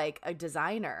job is like a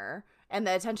designer and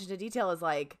the attention to detail is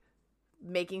like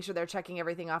making sure they're checking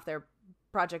everything off their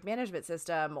project management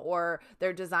system, or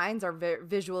their designs are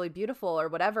visually beautiful or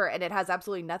whatever, and it has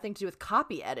absolutely nothing to do with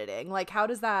copy editing? Like, how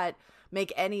does that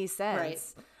make any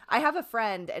sense? Right. I have a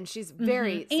friend, and she's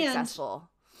very successful.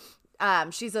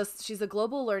 She's a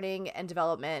global learning and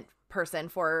development person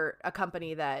for a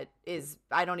company that is,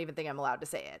 I don't even think I'm allowed to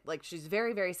say it. Like, she's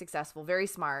very, very successful, very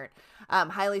smart,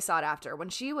 highly sought after. When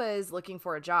she was looking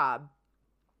for a job,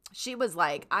 she was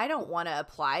like, I don't want to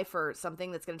apply for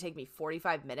something that's going to take me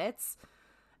 45 minutes.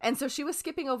 And so she was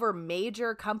skipping over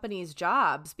major companies'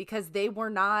 jobs because they were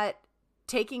not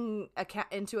taking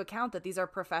into account that these are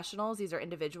professionals, these are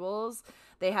individuals.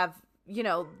 They have, you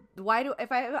know,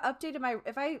 if I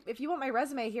updated if you want my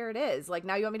resume, here it is. Like,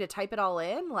 now you want me to type it all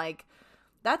in? Like,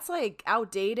 that's like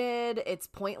outdated. It's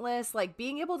pointless. Like,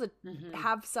 being able to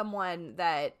have someone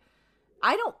that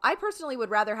I personally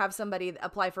would rather have somebody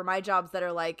apply for my jobs that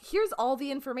are like, here's all the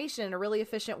information in a really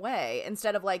efficient way,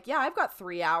 instead of like, yeah, I've got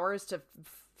 3 hours to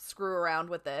screw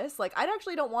around with this. Like, I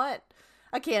actually don't want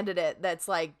a candidate that's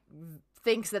like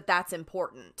thinks that that's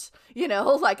important, you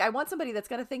know? Like, I want somebody that's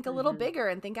going to think a little bigger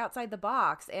and think outside the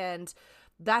box. And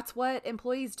that's what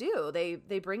employees do.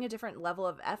 They bring a different level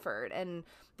of effort, and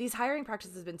these hiring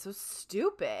practices have been so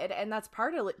stupid, and that's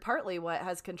partly what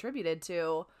has contributed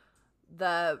to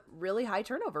the really high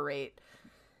turnover rate.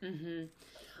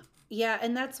 Yeah,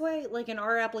 and that's why, like, in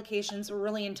our applications, we're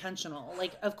really intentional.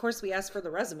 Like, of course, we ask for the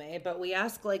resume, but we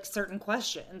ask, like, certain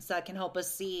questions that can help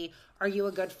us see, are you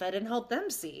a good fit, and help them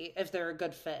see if they're a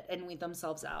good fit and weed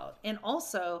themselves out. And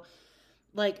also,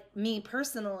 like, me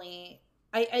personally,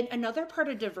 another part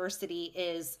of diversity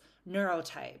is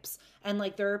neurotypes. And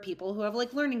like, there are people who have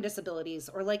like learning disabilities,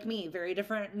 or like me, very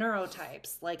different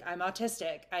neurotypes. Like, I'm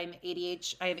autistic, I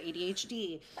have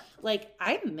ADHD. Like,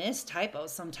 I miss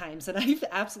typos sometimes, and I've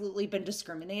absolutely been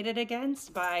discriminated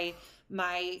against by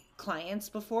my clients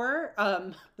before,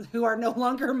 who are no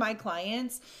longer my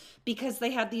clients, because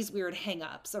they had these weird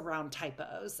hangups around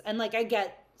typos. And like, I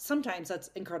get sometimes that's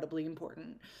incredibly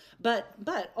important, but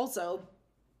also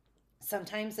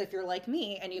sometimes if you're like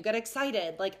me and you get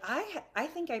excited, like I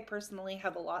think I personally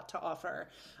have a lot to offer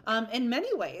in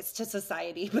many ways to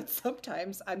society, but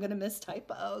sometimes I'm going to miss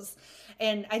typos.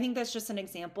 And I think that's just an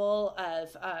example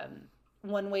of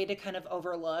one way to kind of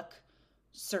overlook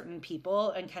certain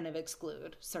people and kind of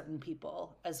exclude certain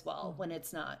people as well when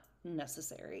it's not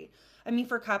necessary. I mean,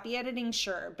 for copy editing,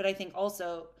 sure, but I think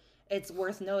also it's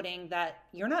worth noting that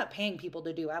you're not paying people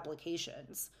to do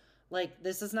applications. Like,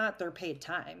 this is not their paid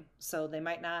time. So they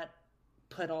might not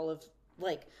put all of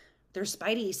like their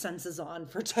spidey senses on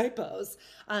for typos.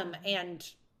 And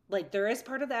like, there is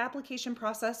part of the application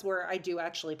process where I do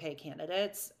actually pay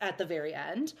candidates at the very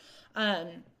end.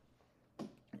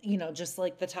 You know, just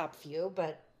like the top few.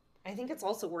 But I think it's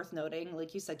also worth noting,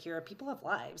 like you said, Kira, people have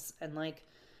lives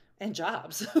and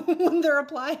jobs when they're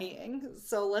applying.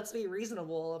 So let's be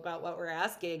reasonable about what we're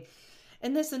asking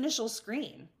in this initial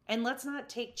screen. And let's not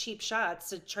take cheap shots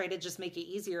to try to just make it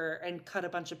easier and cut a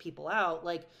bunch of people out.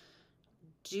 Like,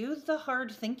 do the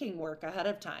hard thinking work ahead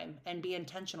of time and be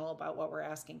intentional about what we're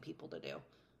asking people to do.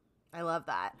 I love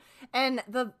that. And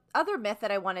the other myth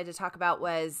that I wanted to talk about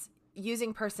was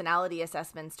using personality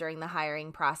assessments during the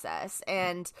hiring process.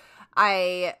 And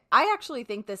I actually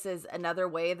think this is another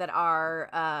way that our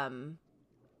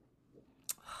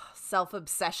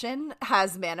self-obsession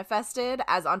has manifested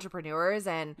as entrepreneurs.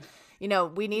 And, you know,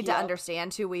 we need to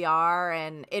understand who we are.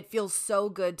 And it feels so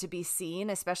good to be seen,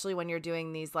 especially when you're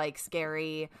doing these like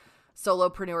scary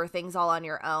solopreneur things all on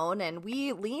your own. And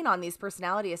we lean on these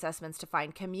personality assessments to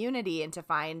find community and to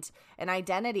find an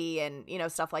identity and, you know,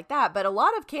 stuff like that. But a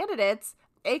lot of candidates,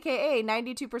 AKA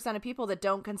 92% of people that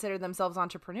don't consider themselves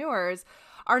entrepreneurs,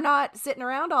 are not sitting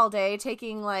around all day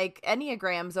taking like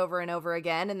Enneagrams over and over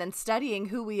again and then studying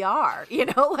who we are, you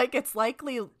know, like it's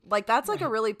likely like that's like a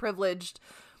really privileged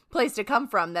place to come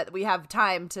from, that we have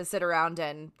time to sit around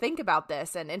and think about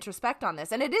this and introspect on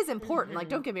this. And it is important. Like,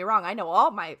 don't get me wrong. I know all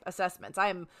my assessments.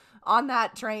 I'm on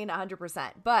that train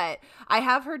 100%. But I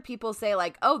have heard people say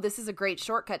like, oh, this is a great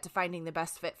shortcut to finding the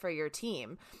best fit for your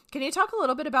team. Can you talk a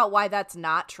little bit about why that's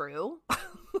not true?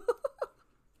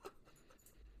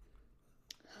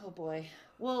 Oh boy.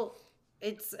 Well,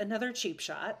 it's another cheap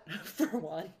shot for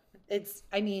one.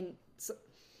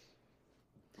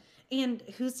 And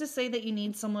who's to say that you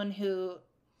need someone who,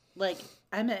 like,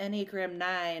 I'm an Enneagram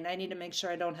 9. I need to make sure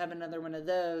I don't have another one of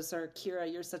those. Or, Kira,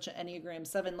 you're such an Enneagram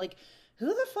 7. Like, who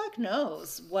the fuck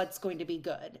knows what's going to be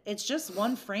good? It's just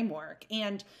one framework.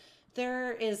 And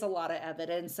there is a lot of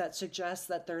evidence that suggests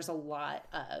that there's a lot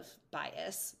of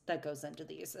bias that goes into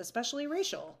these, especially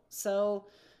racial. So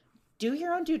do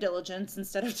your own due diligence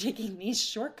instead of taking these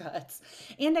shortcuts.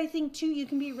 And I think, too, you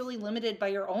can be really limited by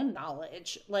your own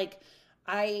knowledge. Like,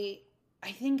 I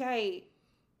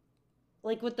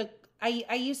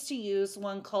used to use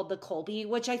one called the Kolbe,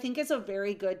 which I think is a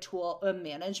very good tool, a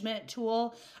management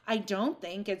tool. I don't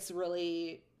think it's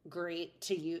really great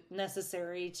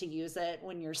necessary to use it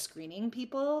when you're screening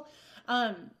people.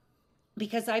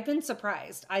 Because I've been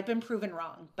surprised. I've been proven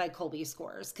wrong by Kolbe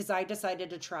scores, because I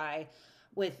decided to try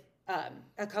with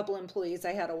a couple employees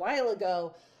I had a while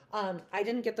ago. I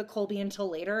didn't get the Kolbe until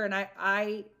later, and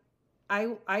I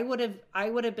would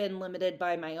have been limited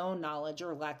by my own knowledge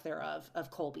or lack thereof of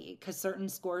Kolbe, because certain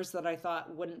scores that I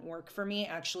thought wouldn't work for me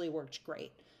actually worked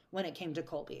great when it came to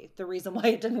Kolbe. The reason why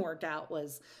it didn't work out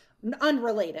was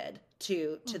unrelated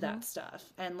to that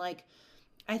stuff. And like,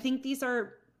 I think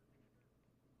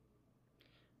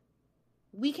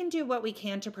we can do what we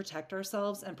can to protect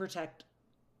ourselves and protect,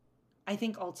 I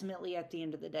think ultimately at the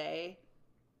end of the day,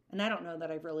 and I don't know that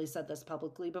I've really said this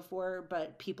publicly before,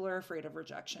 but people are afraid of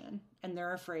rejection, and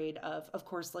they're afraid of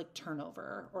course, like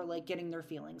turnover or like getting their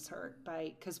feelings hurt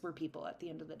because we're people at the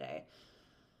end of the day.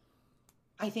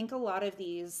 I think a lot of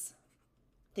these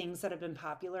things that have been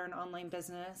popular in online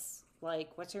business,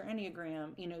 like what's your Enneagram,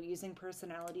 you know, using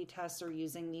personality tests or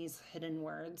using these hidden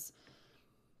words,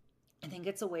 I think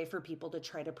it's a way for people to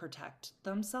try to protect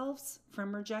themselves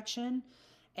from rejection.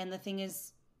 And the thing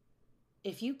is,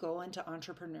 if you go into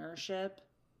entrepreneurship,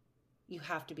 you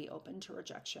have to be open to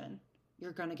rejection.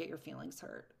 You're going to get your feelings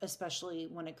hurt, especially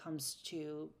when it comes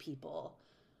to people.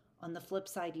 On the flip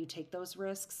side, you take those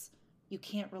risks, you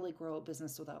can't really grow a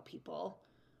business without people.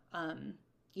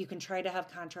 You can try to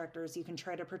have contractors, you can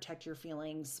try to protect your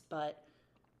feelings, but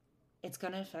it's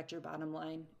going to affect your bottom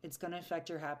line. It's going to affect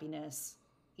your happiness.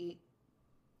 You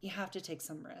have to take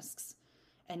some risks.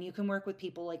 And you can work with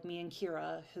people like me and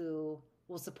Kira who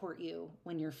will support you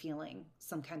when you're feeling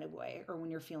some kind of way or when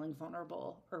you're feeling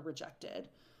vulnerable or rejected.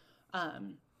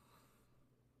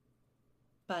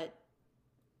 But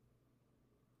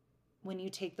when you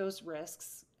take those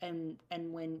risks and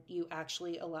when you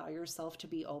actually allow yourself to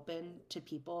be open to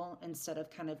people instead of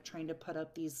kind of trying to put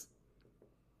up these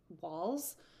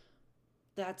walls,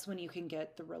 that's when you can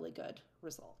get the really good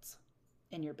results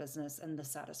in your business and the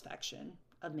satisfaction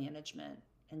of management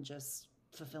and just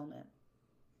fulfillment.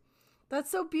 That's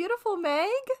so beautiful, Meg.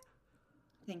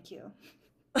 Thank you.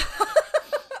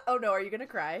 Oh no, are you gonna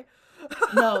cry?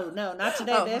 No, not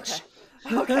today, bitch.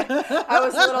 Okay. I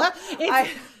was a little.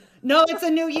 No, it's a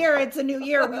new year. It's a new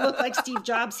year. We look like Steve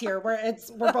Jobs here.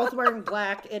 We're both wearing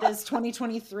black. It is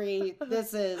 2023.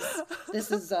 This is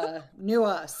new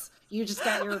us. You just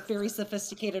got your very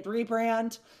sophisticated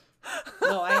rebrand.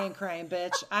 No, I ain't crying,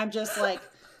 bitch. I'm just like,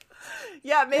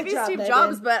 yeah, maybe Steve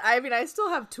Jobs, but I mean, I still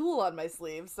have Tool on my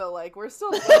sleeve, so like, we're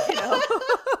still, like, you know.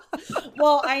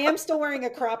 Well, I am still wearing a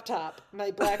crop top. My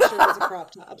black shirt is a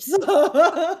crop top.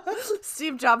 So.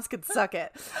 Steve Jobs could suck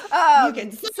it. You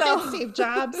can suck it, Steve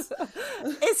Jobs.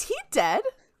 Is he dead?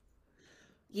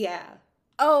 Yeah.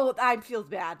 Oh, I feel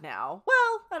bad now.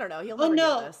 Well, I don't know. He'll never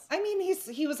do this. I mean,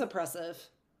 he was oppressive.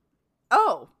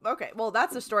 Oh, okay. Well,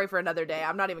 that's a story for another day.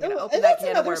 I'm not even going to open that That's can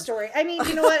of another worms. story. I mean,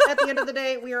 you know what? At the end of the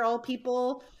day, we are all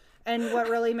people. And what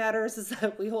really matters is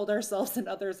that we hold ourselves and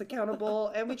others accountable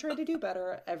and we try to do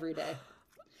better every day.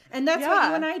 And that's what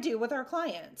you and I do with our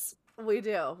clients. We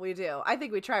do. We do. I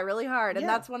think we try really hard. And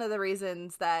Yeah. that's one of the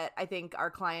reasons that I think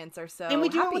our clients are so And we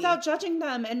do happy. it without judging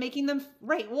them and making them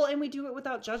right. Well, and we do it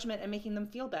without judgment and making them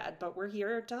feel bad, but we're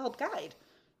here to help guide.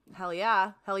 Hell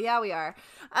yeah. Hell yeah, we are.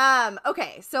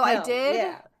 Okay. So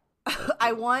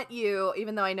I want you,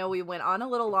 even though I know we went on a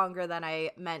little longer than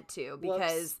I meant to,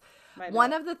 because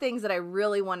one of the things that I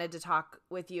really wanted to talk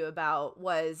with you about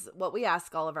was what we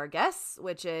ask all of our guests,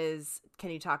 which is, can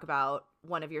you talk about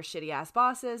one of your shitty ass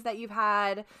bosses that you've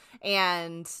had?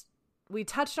 And we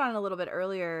touched on it a little bit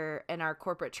earlier in our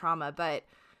corporate trauma, but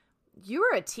you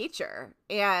were a teacher.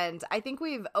 And I think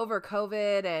we've, over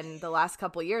COVID and the last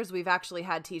couple of years, we've actually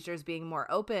had teachers being more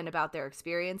open about their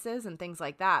experiences and things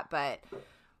like that. But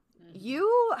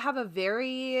you had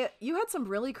some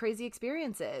really crazy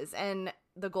experiences, and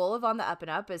the goal of On the Up and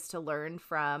Up is to learn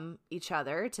from each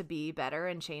other to be better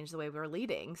and change the way we're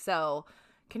leading. So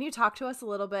can you talk to us a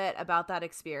little bit about that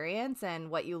experience and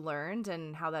what you learned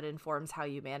and how that informs how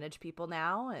you manage people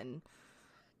now and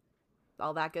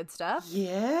all that good stuff?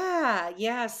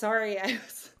 Yeah. Sorry. I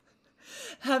was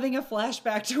having a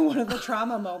flashback to one of the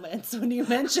trauma moments when you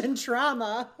mentioned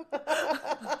trauma.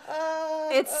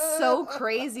 It's so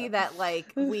crazy that like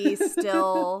we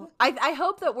still, I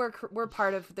hope that we're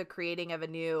part of the creating of a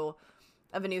new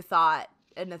thought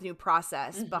and a new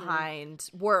process behind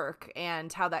work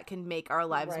and how that can make our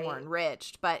lives more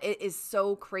enriched. But it is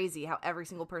so crazy how every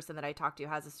single person that I talk to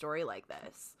has a story like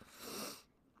this.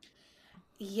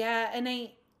 Yeah. And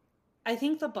I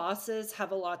think the bosses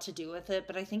have a lot to do with it,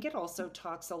 but I think it also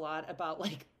talks a lot about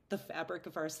like the fabric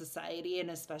of our society,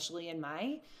 and especially in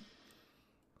my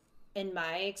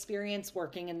experience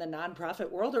working in the nonprofit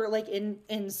world or like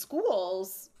in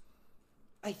schools,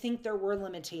 I think there were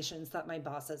limitations that my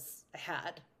bosses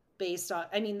had based on,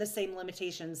 the same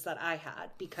limitations that I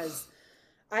had, because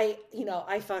I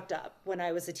fucked up when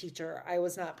I was a teacher. I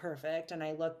was not perfect. And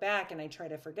I look back and I try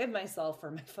to forgive myself for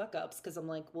my fuck ups, because I'm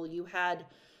like, well,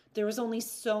 there was only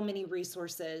so many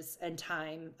resources and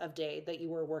time of day that you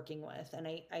were working with. And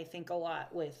I think a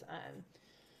lot with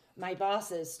my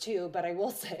bosses too, but I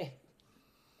will say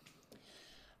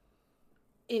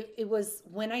it was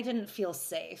when I didn't feel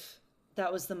safe,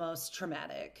 that was the most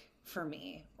traumatic for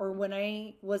me. Or when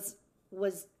I was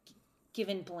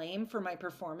given blame for my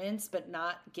performance, but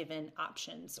not given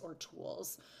options or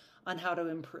tools on how to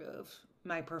improve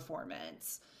my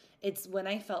performance. It's when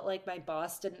I felt like my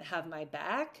boss didn't have my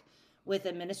back with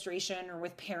administration or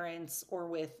with parents or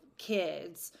with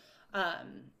kids.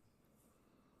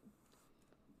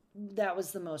 That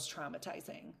was the most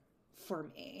traumatizing for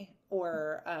me.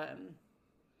 Or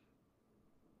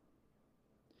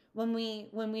when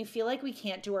we feel like we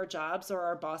can't do our jobs, or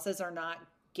our bosses are not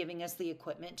giving us the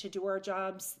equipment to do our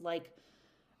jobs. Like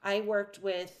I worked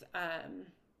with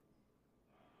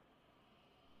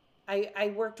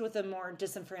I worked with a more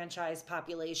disenfranchised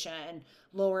population,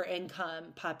 lower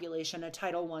income population, a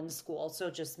Title I school. So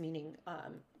just meaning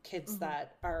kids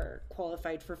that are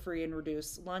qualified for free and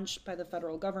reduced lunch by the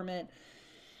federal government.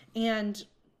 And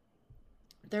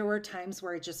there were times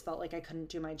where I just felt like I couldn't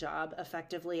do my job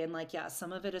effectively. And like, yeah,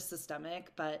 some of it is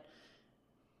systemic, but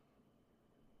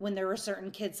when there were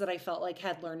certain kids that I felt like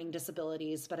had learning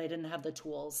disabilities, but I didn't have the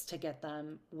tools to get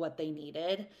them what they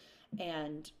needed.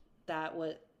 And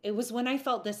it was when I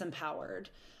felt disempowered,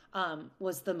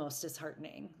 was the most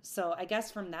disheartening. So I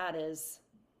guess from that is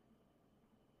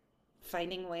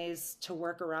finding ways to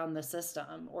work around the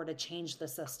system, or to change the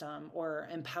system, or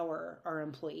empower our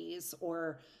employees,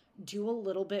 or do a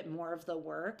little bit more of the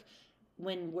work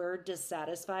when we're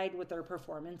dissatisfied with our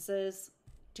performances,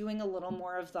 doing a little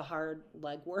more of the hard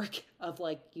legwork of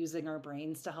like using our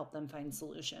brains to help them find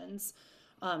solutions,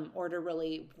 or to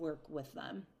really work with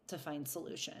them to find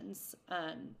solutions.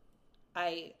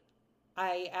 I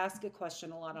ask a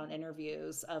question a lot on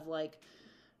interviews of like,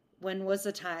 when was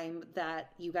a time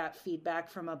that you got feedback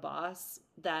from a boss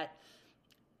that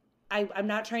I'm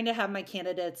not trying to have my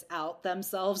candidates out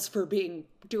themselves for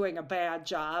doing a bad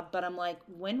job, but I'm like,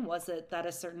 when was it that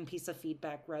a certain piece of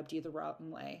feedback rubbed you the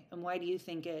wrong way? And why do you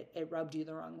think it rubbed you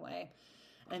the wrong way?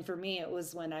 And for me, it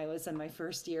was when I was in my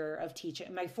first year of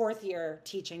teaching, my fourth year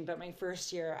teaching, but my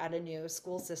first year at a new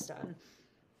school system.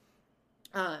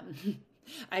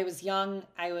 I was young.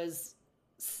 I was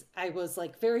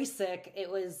like very sick. It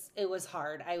was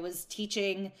hard. I was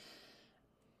teaching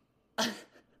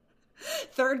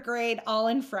third grade, all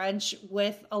in French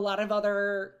with a lot of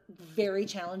other very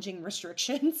challenging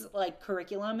restrictions like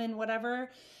curriculum and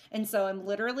whatever. And so I'm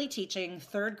literally teaching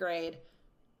third grade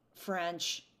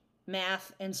French,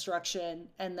 math instruction.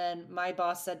 And then my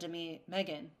boss said to me,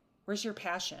 Megan, where's your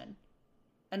passion?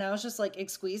 And I was just like,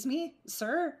 excuse me,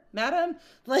 sir, madam,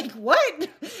 like what?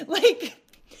 Like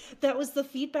that was the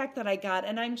feedback that I got.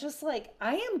 And I'm just like,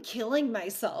 I am killing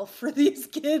myself for these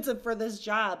kids and for this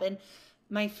job. And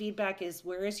my feedback is,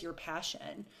 where is your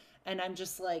passion? And I'm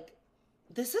just like,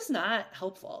 this is not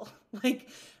helpful. Like,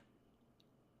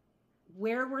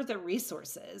 where were the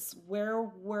resources?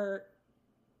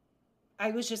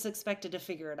 I was just expected to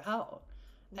figure it out.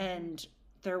 Mm-hmm. And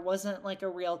there wasn't like a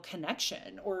real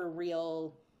connection or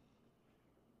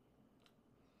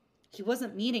he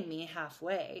wasn't meeting me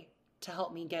halfway to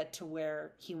help me get to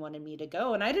where he wanted me to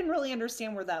go. And I didn't really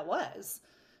understand where that was.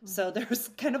 Mm-hmm. So there's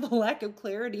kind of a lack of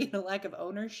clarity and a lack of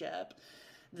ownership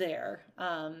there.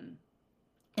 And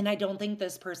I don't think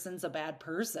this person's a bad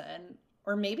person,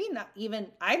 or maybe not even.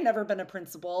 I've never been a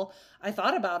principal. I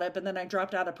thought about it, but then I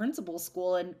dropped out of principal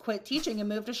school and quit teaching and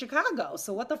moved to Chicago.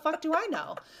 So what the fuck do I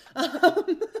know?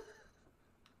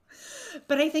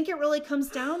 But I think it really comes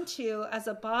down to, as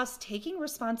a boss, taking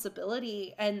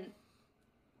responsibility and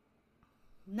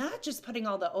not just putting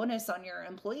all the onus on your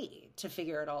employee to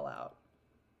figure it all out.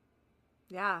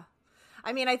 Yeah.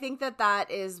 I mean, I think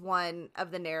that is one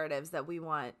of the narratives that we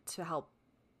want to help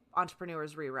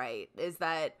entrepreneurs rewrite, is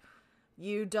that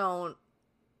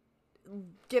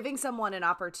giving someone an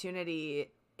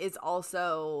opportunity is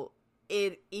also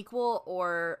equal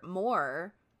or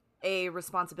more a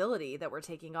responsibility that we're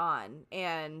taking on.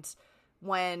 And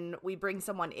when we bring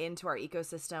someone into our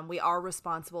ecosystem, we are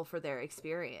responsible for their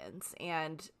experience.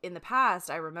 And in the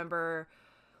past, I remember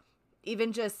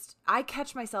I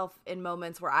catch myself in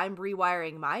moments where I'm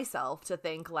rewiring myself to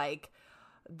think like,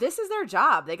 this is their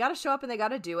job. They got to show up and they got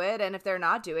to do it. And if they're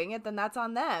not doing it, then that's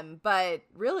on them. But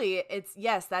really,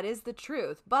 yes, that is the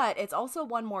truth. But it's also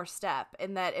one more step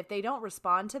in that if they don't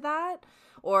respond to that,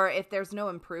 or if there's no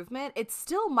improvement, it's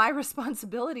still my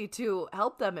responsibility to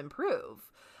help them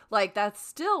improve. Like, that's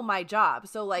still my job.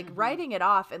 So like writing it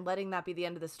off and letting that be the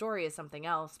end of the story is something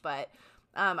else. But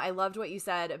I loved what you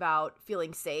said about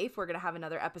feeling safe. We're going to have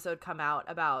another episode come out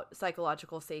about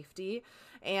psychological safety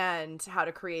and how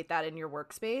to create that in your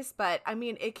workspace. But I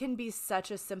mean, it can be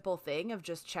such a simple thing of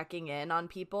just checking in on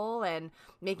people and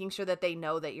making sure that they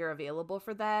know that you're available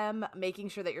for them, making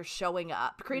sure that you're showing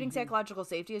up. Creating psychological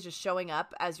safety is just showing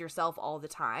up as yourself all the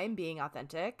time, being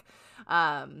authentic,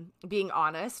 being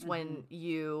honest when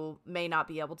you may not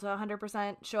be able to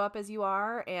 100% show up as you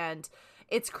are. And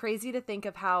it's crazy to think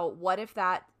of what if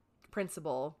that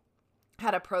principal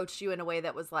had approached you in a way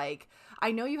that was like,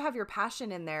 I know you have your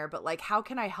passion in there, but like, how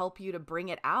can I help you to bring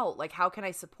it out? Like, how can I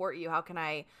support you? How can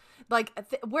I, like,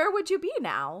 where would you be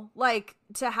now? Like,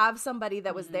 to have somebody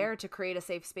that was there to create a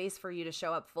safe space for you to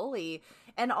show up fully.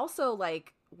 And also,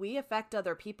 like, we affect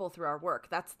other people through our work.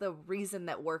 That's the reason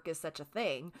that work is such a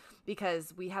thing,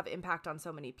 because we have impact on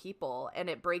so many people. And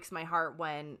it breaks my heart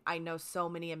when I know so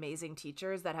many amazing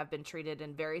teachers that have been treated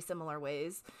in very similar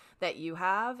ways that you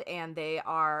have, and they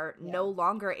are no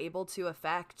longer able to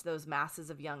affect those masses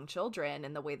of young children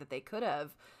in the way that they could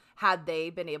have had they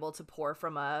been able to pour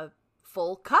from a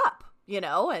full cup,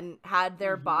 and had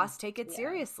their boss take it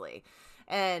seriously.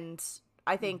 And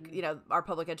I think, our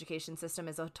public education system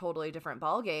is a totally different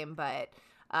ballgame, but,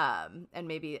 and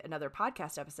maybe another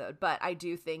podcast episode, but I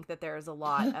do think that there is a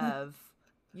lot of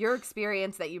your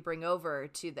experience that you bring over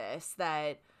to this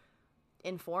that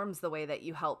informs the way that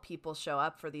you help people show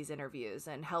up for these interviews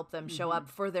and help them show up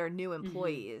for their new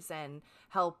employees and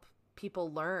help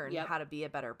people learn how to be a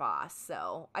better boss.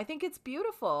 So I think it's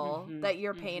beautiful that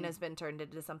your pain has been turned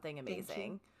into something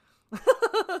amazing.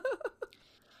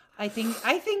 I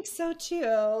think so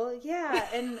too. Yeah.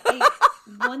 And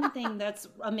one thing that's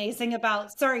amazing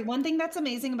about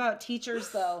teachers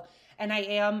though, and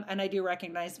I do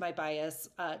recognize my bias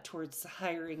towards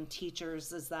hiring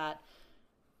teachers, is that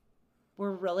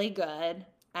we're really good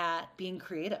at being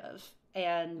creative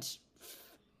and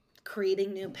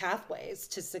creating new pathways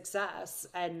to success.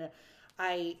 And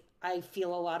I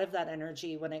feel a lot of that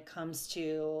energy when it comes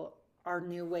to our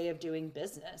new way of doing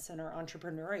business in our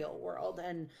entrepreneurial world,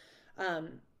 and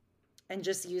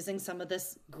just using some of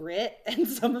this grit and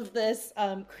some of this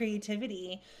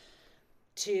creativity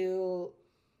to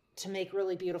make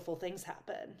really beautiful things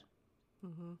happen.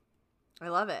 I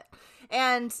love it.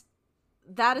 And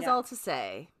that is all to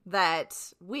say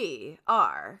that we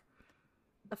are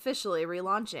officially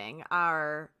relaunching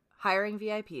our Hiring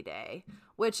VIP Day,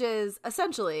 which is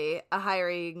essentially a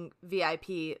hiring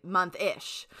VIP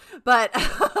month-ish. But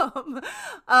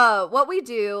what we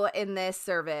do in this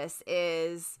service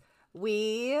is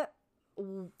we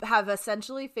have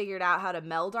essentially figured out how to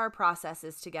meld our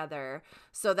processes together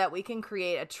so that we can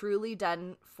create a truly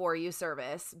done for you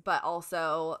service, but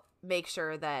also make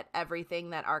sure that everything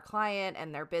that our client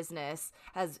and their business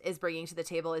is bringing to the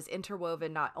table is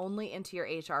interwoven not only into your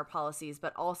HR policies,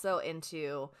 but also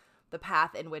into the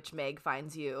path in which Meg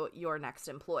finds you your next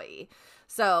employee.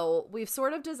 So we've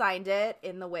sort of designed it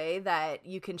in the way that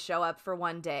you can show up for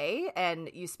one day and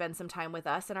you spend some time with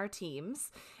us and our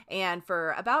teams. And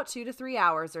for about 2 to 3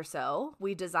 hours or so,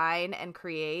 we design and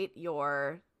create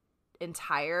your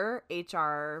entire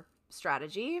HR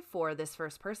strategy for this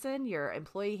first person, your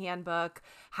employee handbook,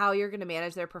 how you're going to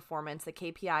manage their performance, the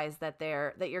KPIs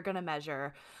that you're going to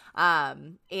measure.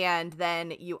 And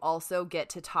then you also get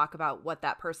to talk about what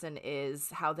that person is,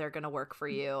 how they're going to work for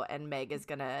you. And Meg is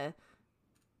going to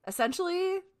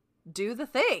essentially do the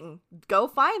thing, go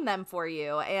find them for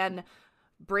you and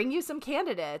bring you some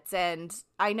candidates. And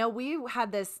I know we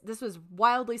had this was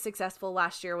wildly successful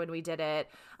last year when we did it.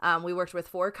 We worked with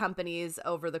 4 companies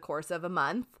over the course of a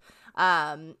month.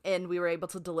 And we were able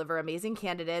to deliver amazing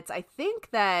candidates. I think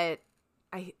that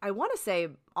I want to say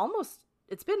almost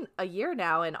it's been a year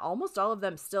now and almost all of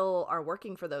them still are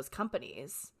working for those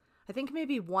companies. I think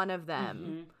maybe one of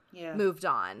them moved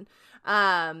on.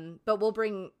 But we'll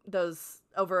bring those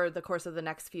over the course of the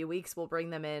next few weeks. We'll bring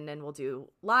them in and we'll do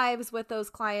lives with those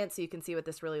clients so you can see what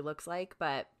this really looks like.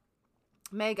 But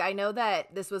Meg, I know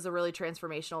that this was a really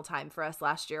transformational time for us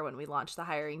last year when we launched the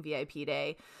Hiring VIP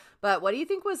Day. But what do you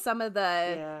think was some of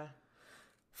the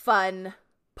fun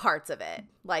parts of it,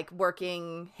 like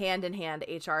working hand in hand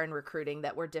HR and recruiting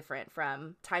that were different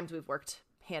from times we've worked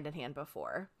hand in hand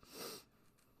before?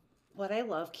 What I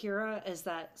love, Kira, is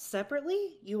that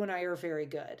separately, you and I are very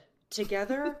good.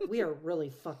 Together, we are really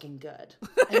fucking good.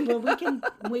 And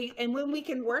when we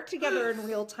can work together in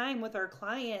real time with our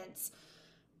clients,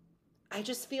 I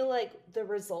just feel like the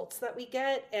results that we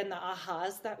get and the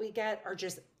ahas that we get are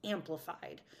just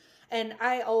amplified. And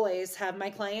I always have my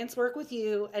clients work with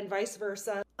you and vice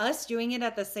versa. Us doing it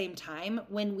at the same time,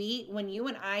 when you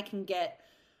and I can get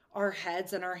our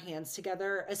heads and our hands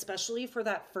together, especially for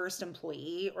that first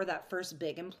employee or that first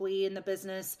big employee in the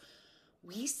business,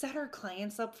 we set our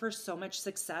clients up for so much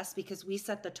success because we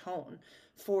set the tone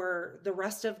for the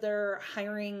rest of their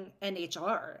hiring and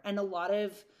HR. And a lot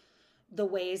of the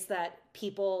ways that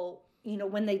people,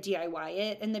 when they DIY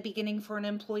it in the beginning for an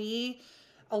employee,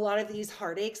 a lot of these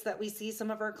heartaches that we see some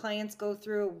of our clients go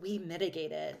through, we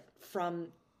mitigate it from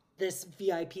this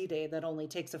VIP day that only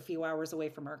takes a few hours away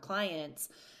from our clients.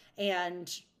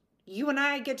 And you and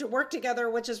I get to work together,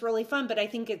 which is really fun, but I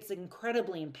think it's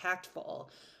incredibly impactful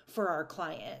for our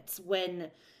clients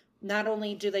when not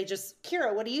only do they just,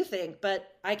 Kira, what do you think?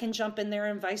 But I can jump in there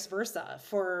and vice versa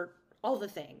for all the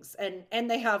things. And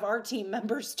they have our team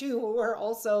members too, who are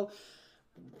also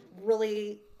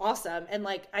really awesome. And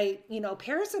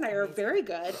Paris and I are very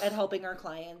good at helping our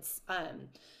clients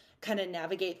kind of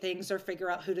navigate things or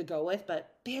figure out who to go with.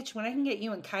 But bitch, when I can get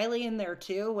you and Kylie in there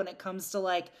too, when it comes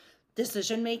to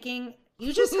decision making,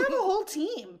 you just have a whole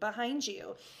team behind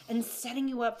you and setting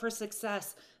you up for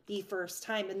success the first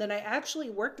time. And then I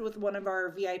actually worked with one of our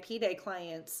VIP Day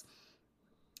clients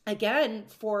again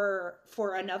for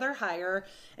another hire,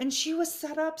 and she was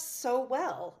set up so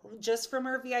well just from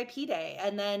her VIP Day.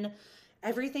 And then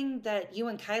everything that you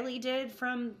and Kylie did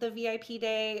from the VIP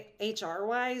Day HR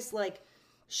wise,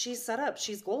 she's set up,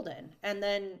 she's golden. And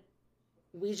then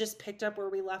we just picked up where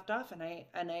we left off, and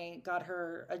I got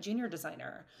her a junior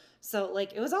designer. So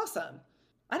it was awesome.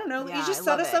 I don't know. You just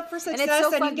set us up for success, and it's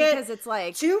so fun you get because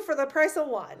it's 2 for the price of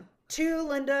 1. 2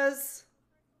 Lindas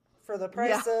for the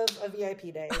price of a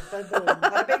VIP day. Ba-boom,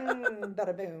 bada-bing,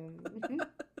 bada-boom.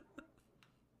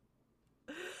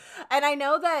 And I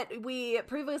know that we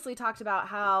previously talked about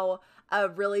how a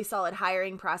really solid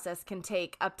hiring process can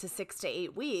take up to 6 to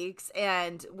 8 weeks.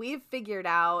 And we've figured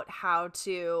out how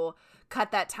to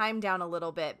cut that time down a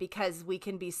little bit because we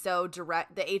can be so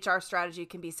direct. The HR strategy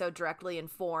can be so directly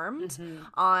informed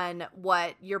on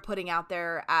what you're putting out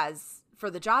there as for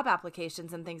the job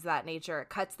applications and things of that nature. It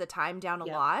cuts the time down a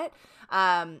lot.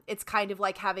 It's kind of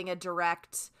like having a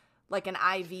direct, an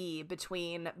IV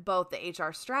between both the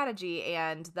HR strategy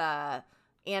and the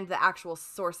actual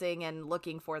sourcing and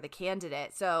looking for the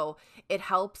candidate. So it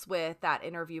helps with that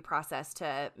interview process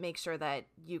to make sure that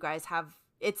you guys have,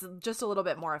 it's just a little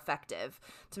bit more effective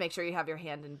to make sure you have your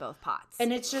hand in both pots.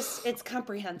 And it's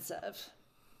comprehensive.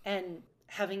 And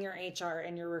having your HR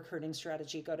and your recruiting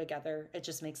strategy go together, it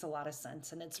just makes a lot of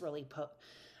sense. And it's really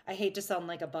I hate to sound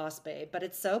like a boss babe, but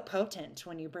it's so potent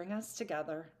when you bring us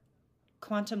together.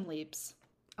 Quantum leaps.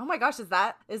 Oh my gosh, is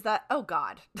that, oh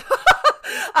God.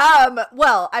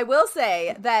 Well, I will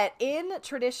say that in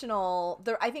traditional,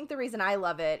 I think the reason I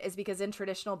love it is because in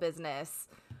traditional business,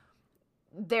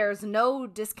 there's no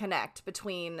disconnect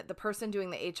between the person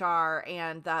doing the HR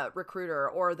and the recruiter,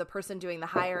 or the person doing the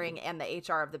hiring and the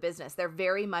HR of the business. They're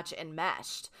very much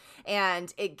enmeshed,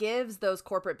 and it gives those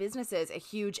corporate businesses a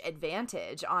huge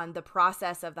advantage on the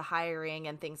process of the hiring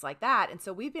and things like that. And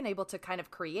so we've been able to kind of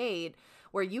create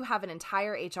where you have an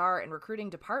entire HR and recruiting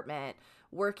department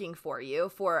working for you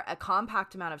for a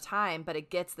compact amount of time, but it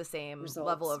gets the same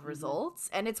level of results.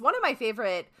 And it's one of my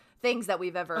favorite things that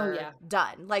we've ever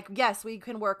done. Like, yes, we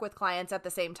can work with clients at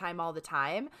the same time all the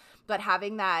time, but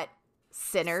having that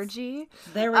synergy,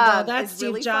 there we go. That's is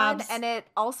really Steve Jobs. fun. And it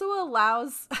also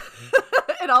allows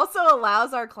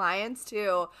our clients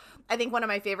to, I think one of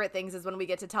my favorite things is when we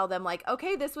get to tell them, like,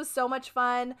 okay, this was so much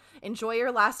fun. Enjoy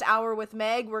your last hour with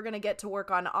Meg. We're going to get to work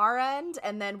on our end,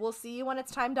 and then we'll see you when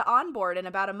it's time to onboard in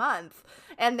about a month.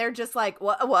 And they're just like,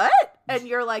 what? And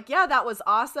you're like, yeah, that was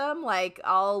awesome. Like,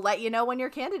 I'll let you know when your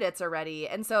candidates are ready.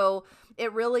 And so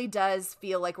it really does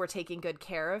feel like we're taking good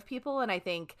care of people. And I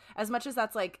think as much as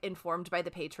that's like informed by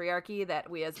the patriarchy that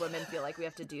we as women feel like we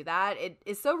have to do that, it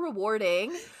is so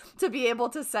rewarding to be able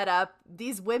to set up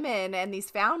these women and these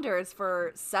founders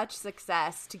for such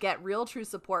success, to get real true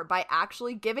support by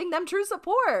actually giving them true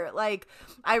support. Like,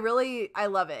 I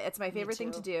love it. It's my favorite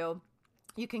thing to do.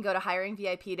 You can go to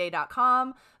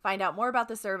hiringvipday.com, find out more about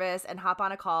the service, and hop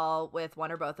on a call with one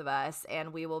or both of us,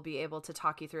 and we will be able to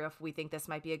talk you through if we think this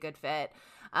might be a good fit.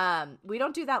 We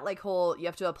don't do that like whole you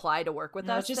have to apply to work with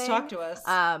us just thing. Talk to us.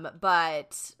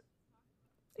 But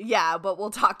we'll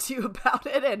talk to you about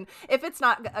it, and if it's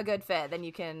not a good fit, then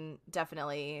you can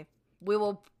definitely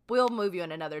we'll move you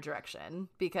in another direction,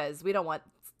 because we don't want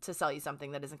to sell you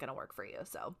something that isn't going to work for you.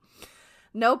 So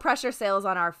no pressure sales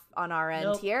on our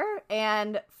end here.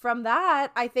 And from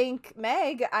that, I think,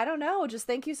 Meg, I don't know, just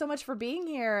thank you so much for being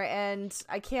here. And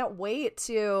I can't wait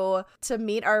to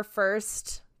meet our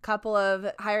first couple of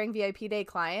Hiring VIP Day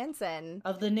clients and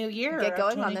of the new year, get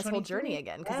going on this whole journey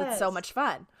again, because it's so much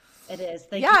fun. It is.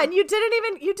 Thank you. And you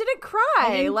didn't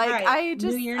cry. I'm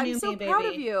so proud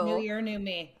of you. New year, new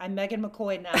me. I'm Megan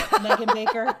McCoy now. Megan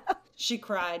Baker, she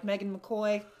cried. Megan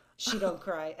McCoy, she don't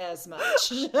cry as much.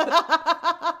 She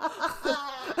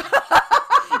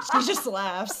just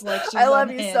laughs like she's I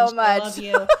love you so much. I love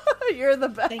you. You're the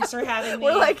best. Thanks for having me.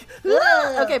 We're like,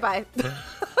 okay, bye.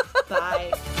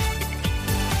 Bye.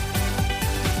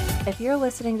 If you're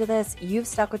listening to this, you've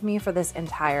stuck with me for this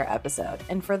entire episode.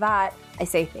 And for that, I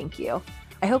say thank you.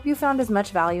 I hope you found as much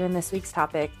value in this week's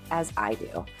topic as I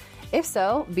do. If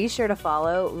so, be sure to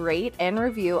follow, rate, and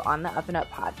review on the Up and Up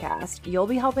podcast. You'll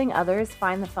be helping others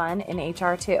find the fun in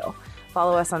HR too.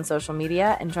 Follow us on social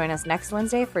media and join us next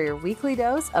Wednesday for your weekly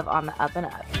dose of On the Up and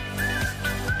Up.